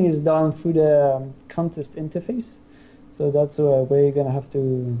voting is done through the contest interface. So that's where you're gonna have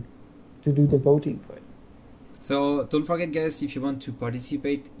to do the voting for it. So don't forget, guys, if you want to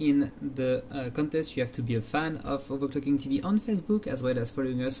participate in the contest, you have to be a fan of OverClocking-TV on Facebook, as well as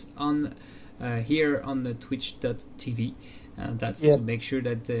following us on here on the twitch.tv. That's to make sure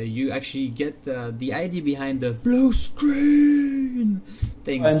that you actually get the idea behind the blue screen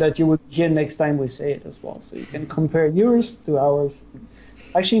things. And that you will hear next time we say it as well. So you can compare yours to ours.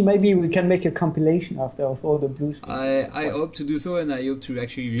 Actually, maybe we can make a compilation after of all the blue screens. I hope to do so, and I hope to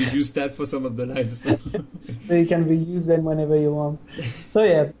actually reuse that for some of the lives. So you can reuse them whenever you want. So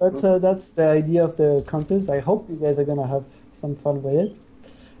yeah, that's the idea of the contest. I hope you guys are going to have some fun with it.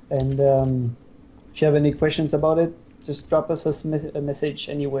 And if you have any questions about it, just drop us a message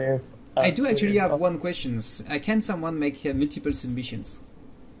anywhere. I do actually have one question. Can someone make multiple submissions?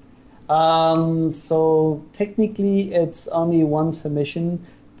 So technically it's only one submission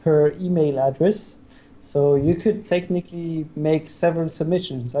per email address. So you could technically make several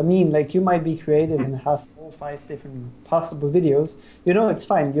submissions. I mean, like, you might be creative and have 4 or 5 different possible videos. You know, it's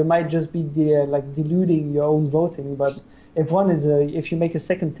fine. You might just be diluting your own voting. But if you make a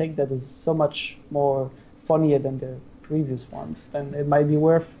second take that is so much more funnier than the previous ones, then it might be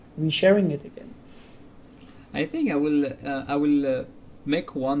worth resharing it again. I think I will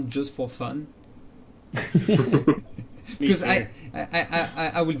make one just for fun. Because I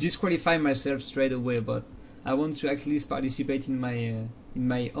will disqualify myself straight away, but I want to at least participate in my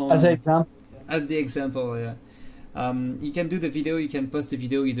own. As an example. As the example, yeah. You can do the video. You can post the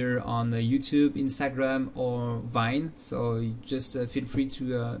video either on YouTube, Instagram, or Vine. So you just feel free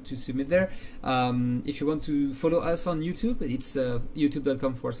to submit there. If you want to follow us on YouTube, it's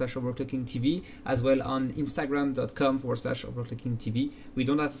youtube.com/overclocking-TV, as well on Instagram.com/overclocking-TV. We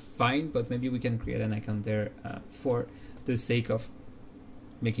don't have Vine, but maybe we can create an account there for the sake of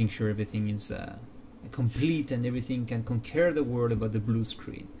making sure everything is complete and everything can conquer the world about the blue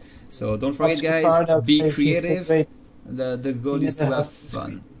screen. So don't forget, guys, be creative. The goal is to have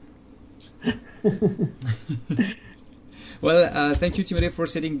fun. Well, thank you, Timothy, for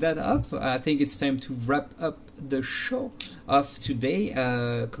setting that up. I think it's time to wrap up the show of today.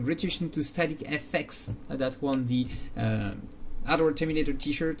 Congratulations to Static FX that won the Hardware Terminator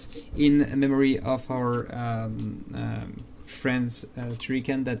t-shirt in memory of our friends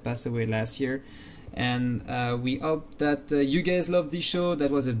Turikan that passed away last year. And we hope that you guys love this show.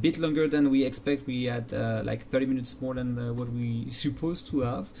 That was a bit longer than we expect. We had like 30 minutes more than what we supposed to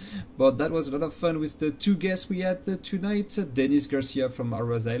have, but that was a lot of fun with the two guests we had tonight. Dennis Garcia from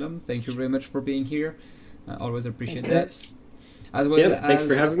Hardware Asylum, thank you very much for being here. Always appreciate that. As well thanks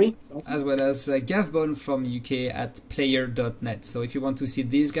for having me. Awesome. As well as Gavbon from UK at player.net. So if you want to see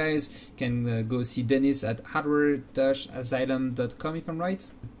these guys, you can go see Dennis at hardware-asylum.com, if I'm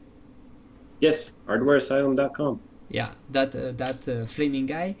right. Yes, hardwareasylum.com. Yeah, that flaming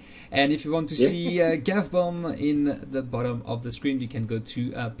guy. And if you want to see Gavbon in the bottom of the screen, you can go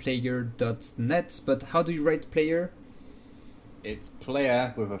to player.net. But how do you write player? It's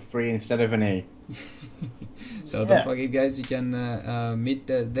player with a 3 instead of an A. So don't forget, guys, you can meet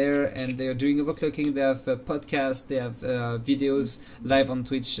there, and they are doing overclocking. They have podcasts, they have videos live on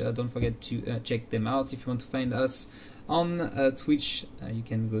Twitch. Don't forget to check them out. If you want to find us on Twitch, you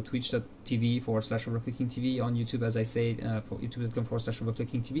can go twitch.tv/OverClocking-TV, on YouTube, as I say, for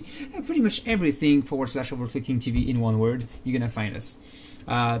youtube.com/OverClocking-TV, and pretty much everything /OverClocking-TV in one word, you're gonna find us.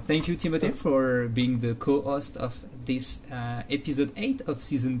 Thank you, Timothy, for being the co-host of this episode 8 of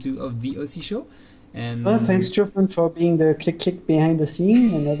season 2 of the OC show. And thanks, Trouffman, for being the click behind the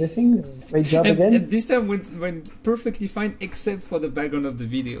scene and everything. Great job again. And this time went perfectly fine, except for the background of the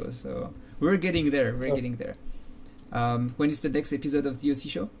video. So we're getting there. We're getting there. When is the next episode of the OC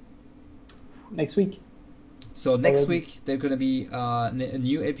show? Next week. So next week there's gonna be a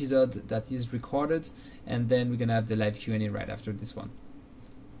new episode that is recorded, and then we're gonna have the live Q&A right after this one.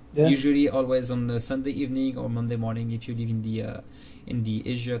 Yeah. Usually always on the Sunday evening or Monday morning if you live in the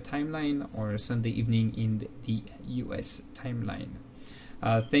Asia timeline, or Sunday evening in the US timeline.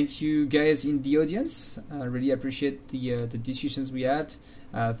 Thank you guys in the audience. I really appreciate the discussions we had.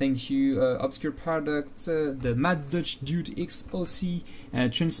 Thank you, Obscure Product, the Mad Dutch Dude XOC,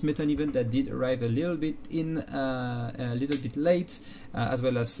 Transmeton event that did arrive a little bit late, as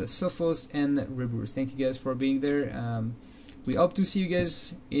well as Sophos and Rebirth. Thank you guys for being there. We hope to see you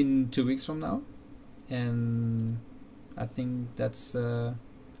guys in 2 weeks from now, and I think that's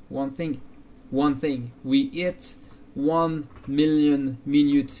one thing. We hit 1 million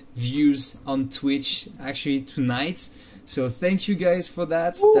minute views on Twitch actually tonight. So thank you guys for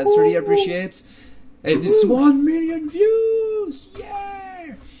that. That's really appreciated. And it's 1 million views!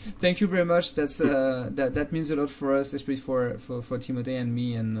 Yeah! Thank you very much. That's that means a lot for us, especially for Timothy and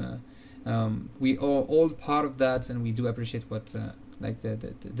me, and we are all part of that, and we do appreciate what like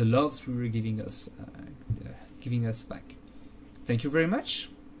the loves we were giving us back. Thank you very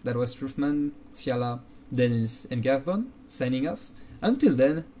much. That was Trouffman Xyala, Dennis, and Gavbon signing off. Until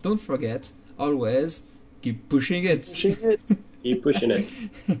then, don't forget, always keep pushing it. Keep pushing it.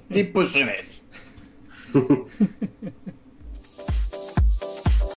 Keep pushing it.